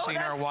tip. Have you seen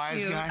our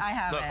wise guy? I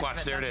haven't. Look,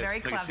 watch, there it is. Very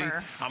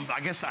clever. I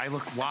guess I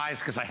look wise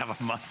because I have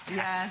a mustache.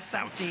 Yes,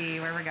 I see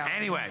where we're going.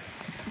 Anyway,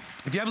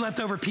 if you have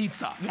leftover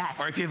pizza, yes,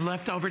 or if you have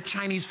leftover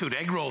Chinese food,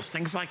 egg rolls,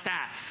 things like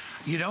that,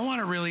 you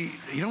don't really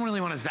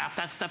want to zap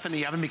that stuff in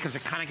the oven because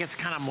it kind of gets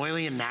kind of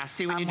moily and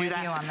nasty when you do that.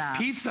 I'm with you on that.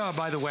 Pizza,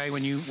 by the way,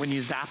 when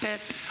you zap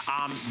it,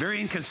 very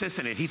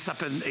inconsistent. It heats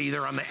up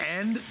either on the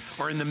end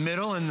or in the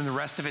middle, and then the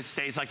rest of it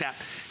stays like that.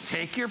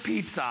 Take your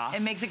pizza.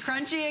 It makes it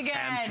crunchy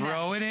again. And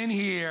throw it in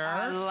here.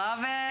 I love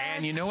it.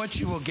 And you know what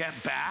you will get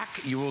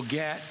back? You will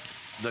get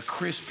the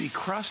crispy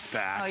crust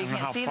back. Oh, you I don't know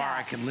can't how see far that.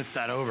 I can lift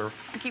that over.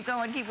 Keep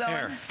going, keep going.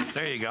 Here,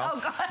 there you go. Oh,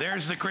 God.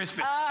 There's the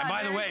crispy. And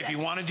by the way, if you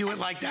want to do it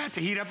like that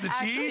to heat up the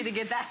cheese, to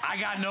get that. I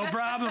got no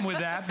problem with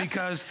that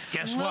because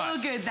guess what?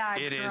 Look at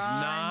that It is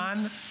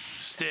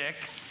non-stick.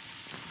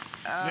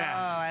 Oh,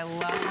 I love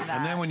that.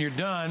 And then when you're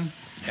done,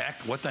 heck,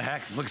 what the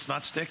heck? Look, it's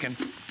not sticking.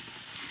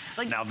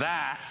 Like, now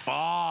that,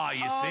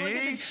 you see? Look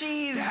at the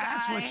cheese,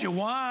 That's what you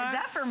want. Is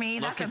that for me?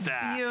 Look That's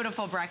a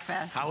beautiful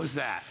breakfast. How is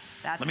that?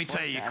 Let me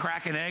tell you, you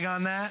crack an egg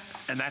on that,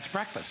 and that's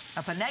breakfast.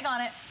 I put an egg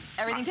on it.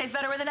 Everything tastes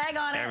better with an egg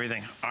on it.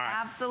 Everything. All right.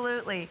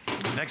 Absolutely.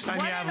 Next time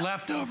you have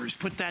leftovers,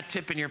 put that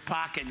tip in your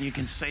pocket, and you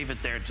can save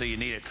it there until you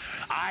need it.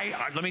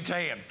 Let me tell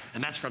you,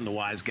 and that's from the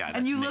wise guy.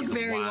 And you look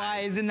very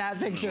wise in that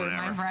picture,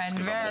 my friend.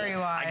 Very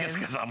wise. I guess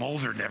because I'm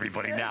older than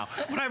everybody now.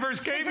 When I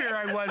first came here,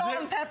 I wasn't. Salt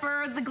and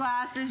pepper, the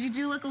glasses, you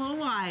do look a little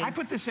wise. I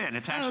put this in.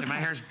 It's actually, my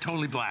hair's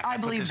totally black. I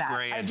believe that.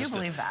 Gray I do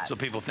believe that. So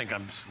people think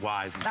I'm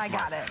wise and smart. I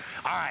got it.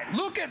 All right,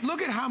 look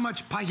at how much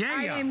paella.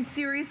 I am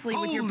seriously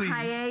with your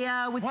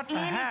paella, with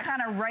any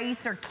kind of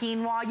rice or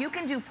quinoa. You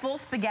can do full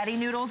spaghetti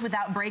noodles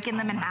without breaking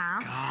them in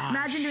half. Gosh.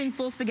 Imagine doing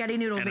full spaghetti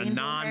noodles. And a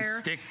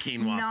non-stick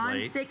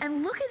quinoa plate.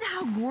 And look at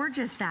how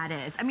gorgeous that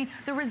is. I mean,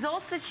 the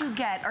results that you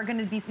get are going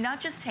to be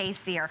not just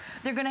tastier,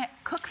 they're going to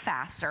cook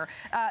faster,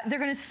 they're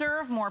going to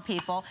serve more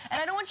people.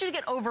 And I don't want you to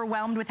get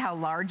overwhelmed with how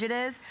large it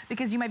is,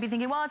 because you might be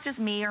thinking, well, it's just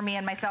me or me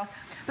and my spouse.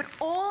 But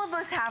all of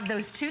us have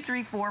those 2,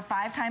 3, 4,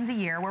 5 times a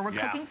year where we're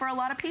cooking for a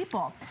lot of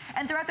people.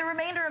 And throughout the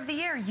remainder of the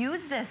year,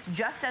 use this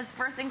just as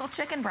for a single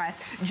chicken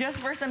breast, just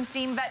for some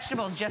steamed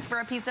vegetables, just for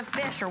a piece of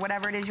fish or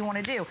whatever it is you want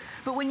to do.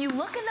 But when you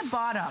look in the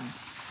bottom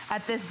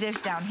at this dish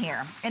down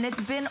here, and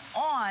it's been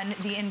on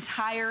the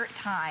entire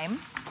time,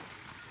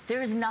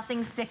 there's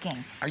nothing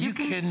sticking. Are you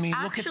kidding me?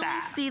 Look at that.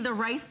 Actually see the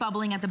rice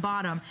bubbling at the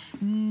bottom.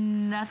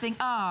 Nothing.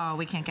 Oh,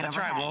 we can't get over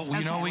that. That's right. Well,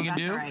 you know what we can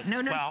do? Right.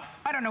 No, well,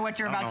 I don't know what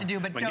you're about to do,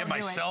 but don't do it. Get my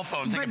cell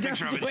phone, take a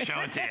picture of it, and show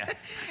it to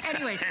you.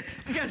 Anyway,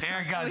 just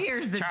there it goes. So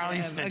here's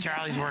the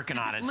Charlie's working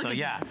on it. So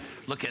yeah,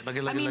 look at.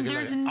 I mean,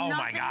 there's nothing oh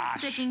my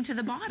gosh, sticking to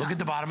the bottom. Look at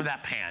the bottom of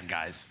that pan,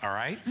 guys. All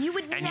right. You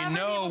would and never you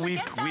know be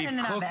able to get that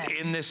we've cooked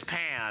in this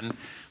pan.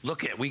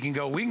 Look at we can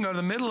go to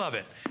the middle of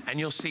it, and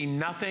you'll see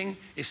nothing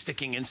is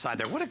sticking inside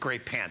there. What a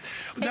great pan.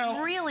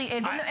 It really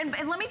is.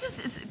 And let me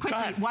just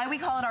quickly, why we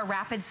call it our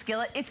rapid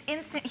skillet, it's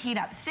instant heat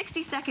up.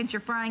 60 seconds, you're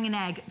frying an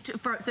egg.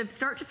 So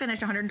start to finish,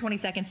 120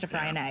 seconds to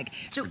fry an egg.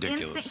 So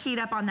ridiculous. Instant heat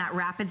up on that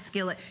rapid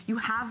skillet. You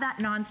have that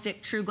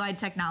non-stick True Glide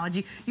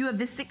technology. You have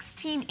the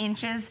 16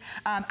 inches.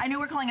 I know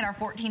we're calling it our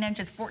 14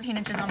 inches. 14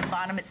 inches on the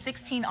bottom. It's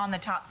 16 on the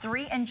top,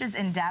 3 inches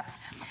in depth.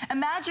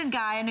 Imagine,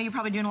 Guy, I know you're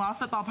probably doing a lot of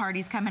football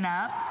parties coming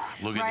up.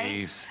 Look at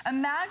these.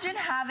 Imagine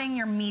having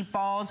your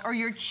meatballs or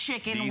your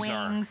chicken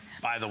wings.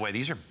 By the way,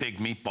 these are big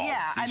meatballs. Yeah,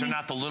 these are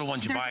not the little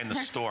ones you buy in the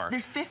store.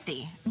 There's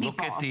 50 meatballs.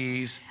 Look at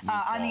these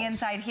meatballs. On the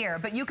inside here.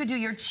 But you could do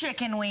your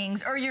chicken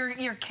wings or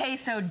your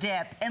queso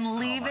dip and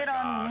leave it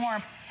on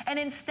warm. And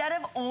instead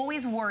of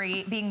always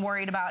being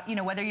worried about,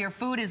 whether your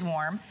food is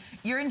warm,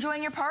 you're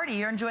enjoying your party,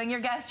 you're enjoying your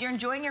guests, you're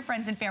enjoying your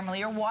friends and family,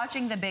 you're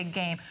watching the big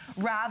game,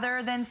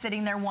 rather than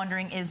sitting there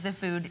wondering, is the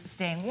food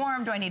staying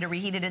warm? Do I need to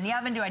reheat it in the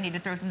oven? Do I need to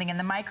throw something in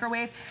the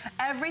microwave?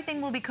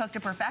 Everything will be cooked to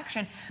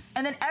perfection.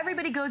 And then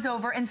everybody goes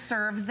over and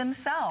serves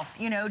themselves.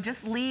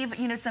 Just leave,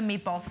 some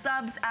meatball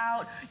subs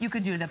out. You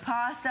could do the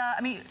pasta.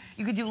 I mean,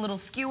 you could do little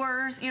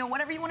skewers,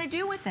 whatever you want to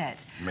do with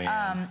it.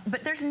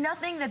 But there's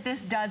nothing that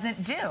this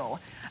doesn't do.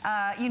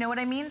 You know what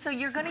I mean? So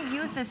you're going to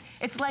use this.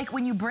 It's like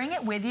when you bring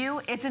it with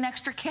you, it's an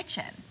extra kitchen.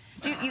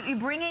 You're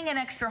bringing an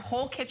extra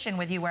whole kitchen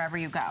with you wherever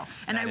you go.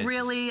 And I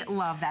really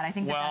love that. I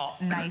think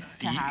that's nice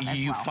to have as well.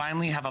 You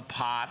finally have a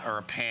pot or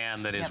a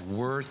pan that is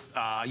worth,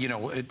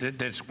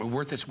 that's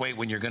worth its weight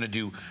when you're going to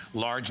do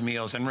large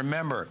meals. And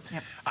remember,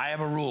 I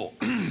have a rule.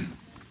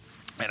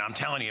 And I'm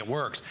telling you, it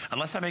works.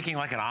 Unless I'm making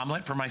like an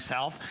omelet for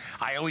myself,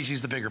 I always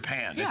use the bigger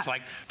pan. Yeah. It's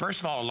like, first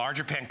of all, a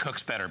larger pan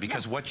cooks better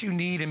because what you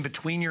need in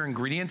between your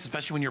ingredients,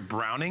 especially when you're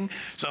browning.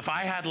 So if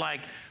I had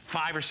like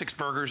 5 or 6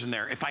 burgers in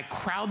there, if I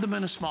crowd them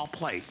in a small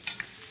plate,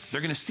 they're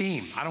gonna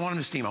steam. I don't want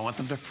them to steam. I want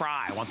them to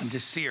fry. I want them to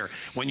sear.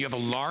 When you have a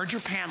larger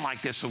pan like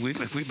this, so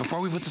before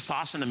we put the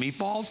sauce in the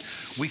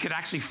meatballs, we could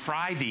actually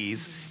fry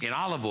these in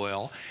olive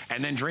oil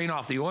and then drain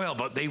off the oil,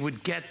 but they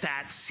would get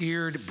that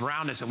seared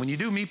brownness. And when you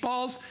do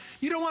meatballs,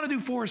 you don't want to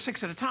do 4 or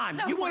 6 at a time.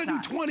 No, you want to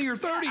do 20 or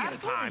 30 at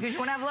a time. Because you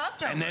want to have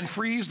leftovers. And then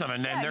freeze them,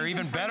 and then they're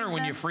even better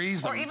when you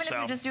freeze them. Or even if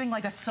you're just doing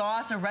like a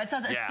sauce, a red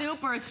sauce, a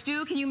soup, or a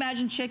stew. Can you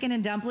imagine chicken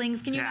and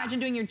dumplings? Can you imagine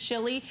doing your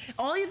chili?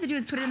 All you have to do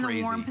is put it in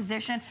the warm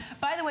position.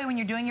 By the way, when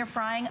you're doing your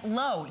frying,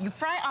 low. You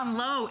fry on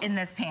low in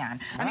this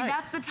pan. I mean,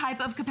 that's the type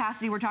of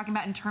capacity we're talking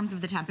about in terms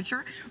of the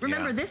temperature.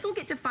 Remember, this will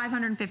get to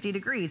 550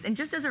 degrees. And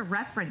just as a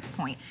reference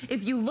point,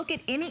 if you look at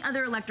any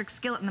other electric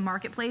skillet in the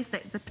marketplace,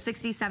 that's a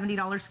 $60,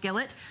 $70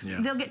 skillet,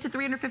 they'll get to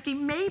 350,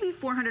 maybe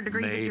 400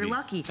 degrees if you're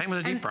lucky. Same with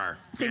a deep fryer.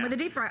 Same with a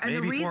deep fryer. And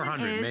maybe the reason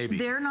 400, is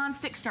their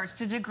nonstick starts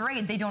to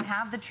degrade. They don't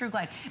have the True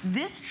Glide.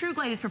 This True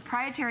Glide is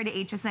proprietary to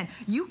HSN.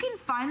 You can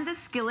find this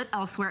skillet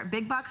elsewhere at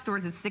big box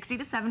stores. It's $60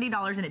 to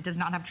 $70 and it does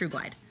not have True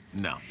Glide.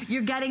 No.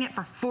 You're getting it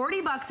for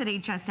 40 bucks at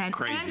HSN.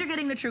 Crazy. And you're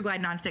getting the True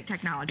Glide nonstick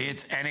technology.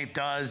 And it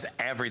does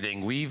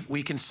everything.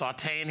 We can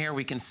saute in here,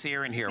 we can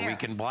sear in here, we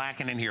can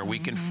blacken in here, we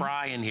can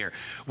fry in here.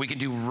 We can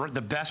do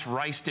the best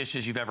rice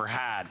dishes you've ever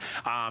had.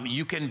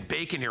 You can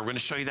bake in here. We're going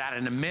to show you that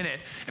in a minute.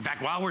 In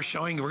fact, while we're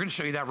showing you, we're going to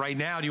show you that right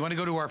now. Do you want to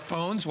go to our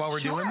phones while we're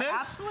doing this?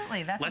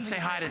 Absolutely. Let's say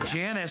hi to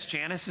Janice.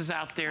 Janice is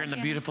out there in the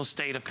beautiful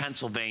state of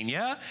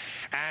Pennsylvania.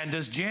 And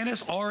does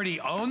Janice already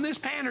own this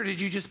pan, or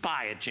did you just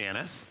buy it,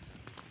 Janice?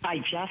 I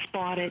just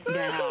bought it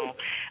now.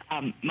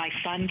 My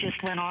son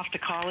just went off to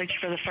college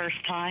for the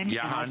first time, and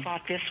I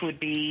thought this would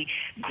be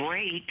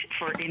great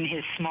for in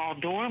his small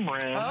dorm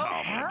room.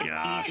 Oh my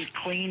gosh. Easy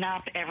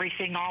cleanup,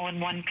 everything all in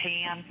one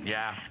pan.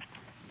 Yeah.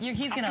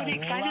 He's going to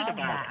love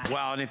that.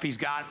 Well, and if he's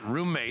got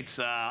roommates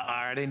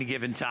at any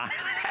given time,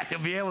 he'll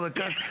be able to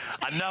cook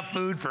enough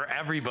food for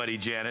everybody,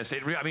 Janice.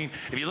 I mean,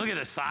 if you look at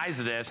the size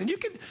of this, and you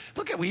can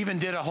look at, we even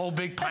did a whole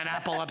big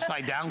pineapple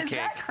upside down cake. Is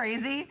that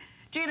crazy?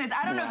 Janice,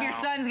 I don't know if your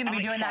son's going to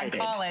be doing that in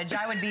college.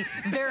 I would be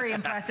very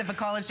impressed if a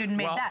college student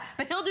made that.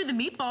 But he'll do the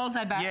meatballs,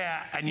 I bet.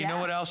 Yeah, and you know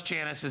what else,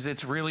 Janice, is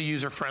it's really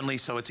user-friendly,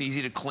 so it's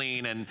easy to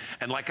clean. And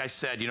like I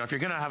said, you know, if you're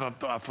going to have an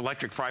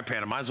electric fry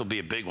pan, it might as well be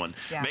a big one.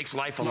 Makes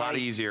life a lot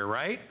easier,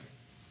 right?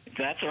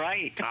 That's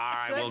right. All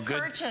right, well,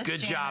 good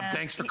job.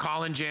 Thanks for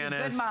calling,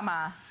 Janice. Good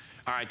mama.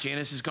 All right,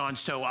 Janice is gone.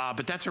 So,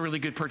 but that's a really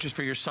good purchase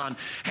for your son.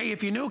 Hey,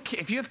 if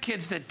you have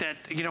kids that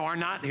you know are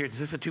not here, is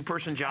this a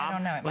 2-person job? I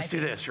don't know. Let's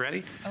do this.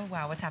 Ready? Oh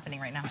wow, what's happening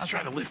right now? Let's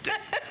try to lift it.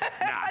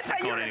 Nah, it's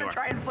not going anywhere.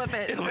 Try and flip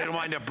it. It'll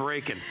wind up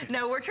breaking.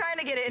 No, we're trying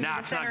to get it into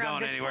the center it's not of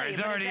going this anywhere. plate,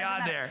 It's already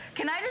on there.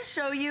 Can I just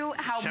show you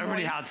how Show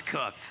everybody how it's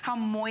cooked. How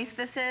moist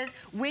this is?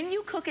 When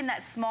you cook in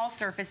that small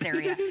surface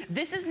area,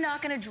 this is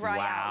not going to dry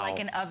out like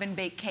an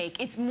oven-baked cake.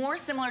 It's more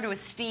similar to a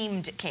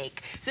steamed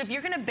cake. So if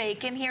you're going to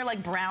bake in here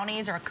like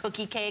brownies or a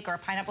cookie cake or a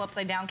pineapple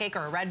upside down cake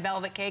or a red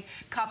velvet cake,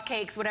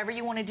 cupcakes, whatever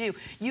you want to do,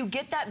 you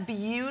get that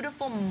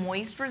beautiful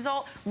moist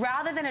result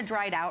rather than a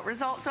dried out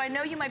result. So I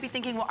know you might be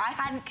thinking, well, I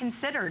hadn't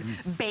considered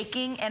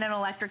baking in an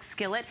electric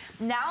skillet.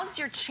 Now's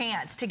your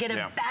chance to get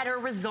a better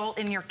result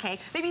in your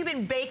cake. Maybe you've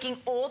been baking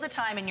all the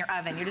time in your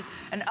oven. You're just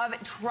an oven.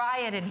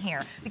 Try it in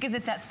here because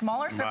it's that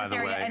smaller surface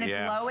area and it's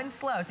low and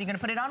slow. So you're going to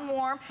put it on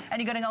warm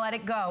and you're going to let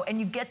it go and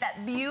you get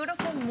that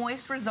beautiful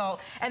moist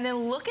result. And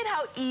then look at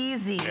how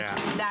easy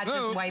that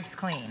just wipes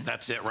clean.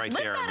 That's it right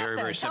there. Very,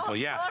 very simple.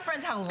 Tell our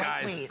friends how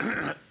lightweight.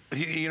 Guys,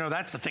 you know,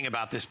 that's the thing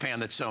about this pan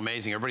that's so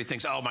amazing. Everybody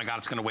thinks, oh my God,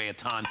 it's going to weigh a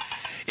ton.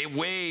 It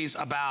weighs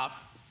about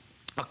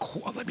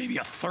maybe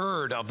a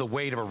third of the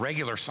weight of a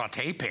regular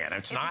saute pan.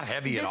 It's not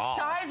heavy at all.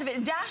 The size of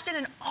it. Dash did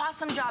an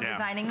awesome job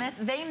designing this.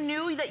 They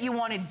knew that you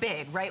wanted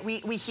big, right?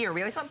 We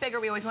always want bigger,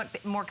 we always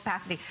want more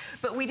capacity,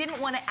 but we didn't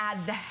want to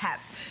add the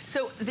heft.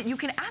 So that you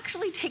can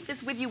actually take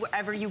this with you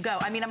wherever you go.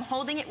 I mean, I'm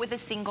holding it with a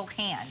single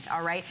hand,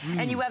 all right?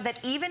 And you have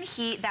that even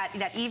heat,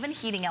 that even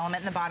heating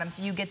element in the bottom,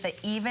 so you get the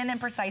even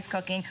and precise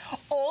cooking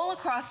all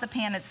across the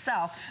pan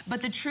itself.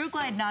 But the True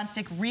Glide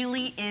nonstick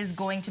really is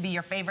going to be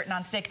your favorite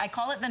nonstick. I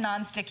call it the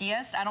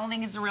non-stickiest. I don't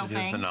think it's a real thing.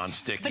 It is the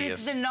non-stickiest. But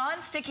it's the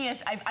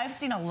non-stickiest. I've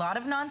seen a lot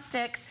of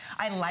non-sticks.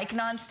 I like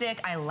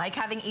non-stick. I like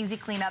having easy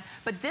cleanup.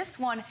 But this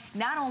one,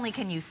 not only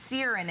can you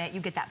sear in it, you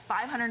get that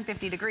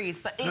 550 degrees,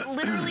 but it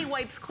literally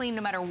wipes clean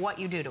no matter what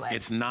you do to it.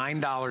 It's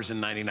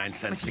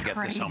 $9.99 to get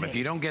this home. If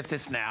you don't get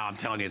this now, I'm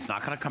telling you, it's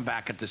not going to come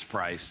back at this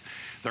price.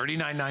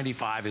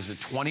 $39.95 is a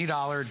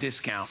 $20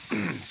 discount.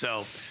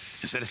 So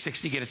instead of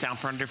 $60, get it down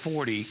for under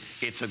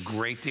 $40. It's a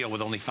great deal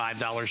with only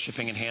 $5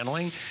 shipping and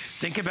handling.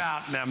 Think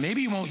about, now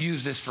maybe you won't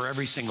use this for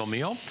every single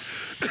meal,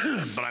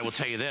 but I will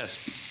tell you this.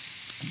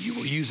 You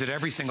will use it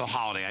every single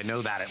holiday. I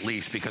know that at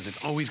least because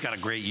it's always got a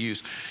great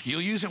use.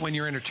 You'll use it when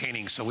you're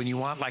entertaining. So when you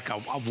want like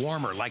a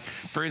warmer, like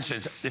for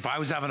instance, if I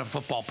was having a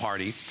football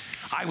party,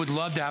 I would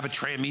love to have a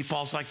tray of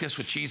meatballs like this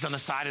with cheese on the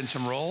side and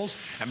some rolls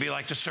and be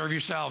like, just serve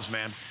yourselves,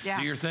 man. Yeah.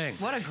 Do your thing.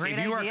 What a great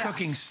idea. If you are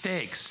cooking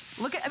steaks.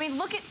 Look at,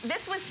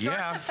 this was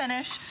start to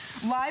finish,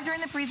 live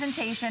during the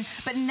presentation,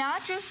 but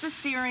not just the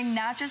searing,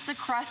 not just the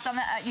crust on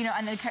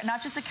the,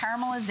 not just the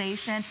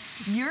caramelization.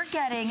 You're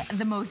getting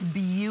the most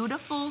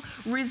beautiful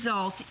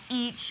result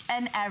each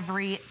and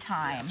every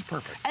time. Yeah, it's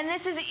perfect. And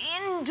this is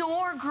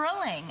indoor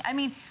grilling. I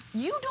mean,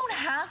 you don't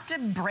have to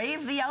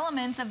brave the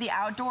elements of the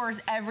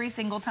outdoors every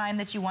single time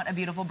that you want a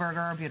beautiful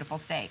burger or a beautiful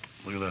steak.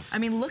 Look at this. I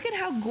mean, look at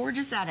how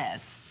gorgeous that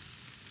is.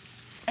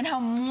 And how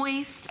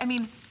moist. I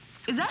mean,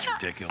 is that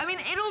not ridiculous? I mean,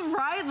 it'll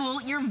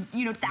rival your, $1,000.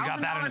 You got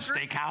that in a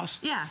steakhouse?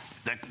 Yeah.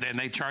 Then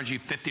they charge you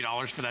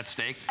 $50 for that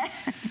steak.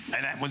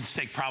 And that one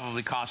steak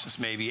probably costs us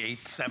maybe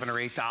 $7 or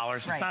 $8.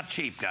 It's not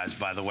cheap, guys,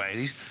 by the way.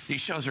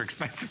 These shows are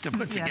expensive to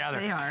put together.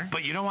 They are.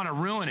 But you don't want to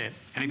ruin it.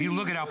 And if you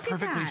look at how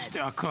perfectly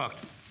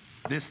cooked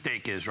this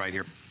steak is right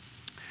here.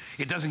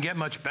 It doesn't get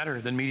much better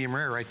than medium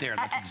rare right there.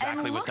 That's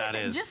exactly what that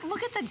is. Just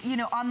look at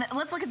the,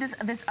 let's look at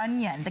this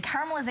onion, the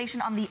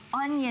caramelization on the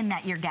onion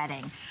that you're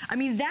getting. I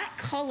mean, that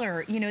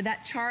color,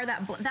 that char,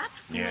 that's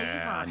flavor.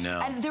 Yeah, I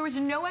know. And there was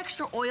no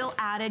extra oil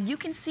added. You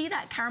can see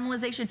that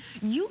caramelization.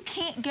 You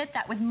can't get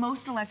that with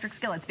most electric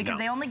skillets because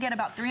they only get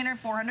about 300,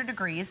 400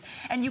 degrees,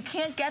 and you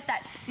can't get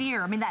that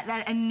sear. I mean,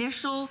 that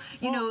initial,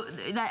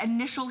 that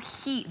initial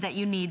heat that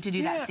you need to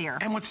do that sear.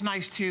 And what's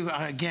nice too,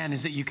 again,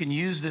 is that you can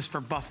use this for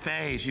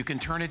buffets. You can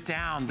turn it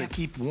down to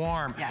keep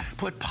warm.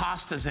 Put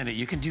pastas in it.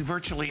 You can do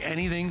virtually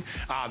anything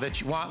that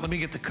you want. Let me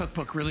get the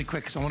cookbook really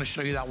quick because I want to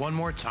show you that one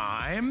more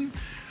time.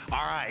 All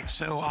right,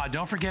 so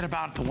don't forget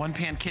about the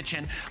one-pan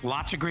kitchen.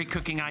 Lots of great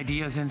cooking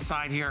ideas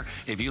inside here.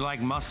 If you like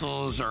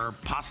mussels or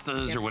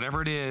pastas or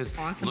whatever it is,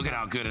 look at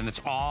how good, and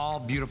it's all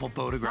beautiful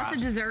photographs.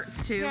 Lots of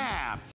desserts, too. Yeah.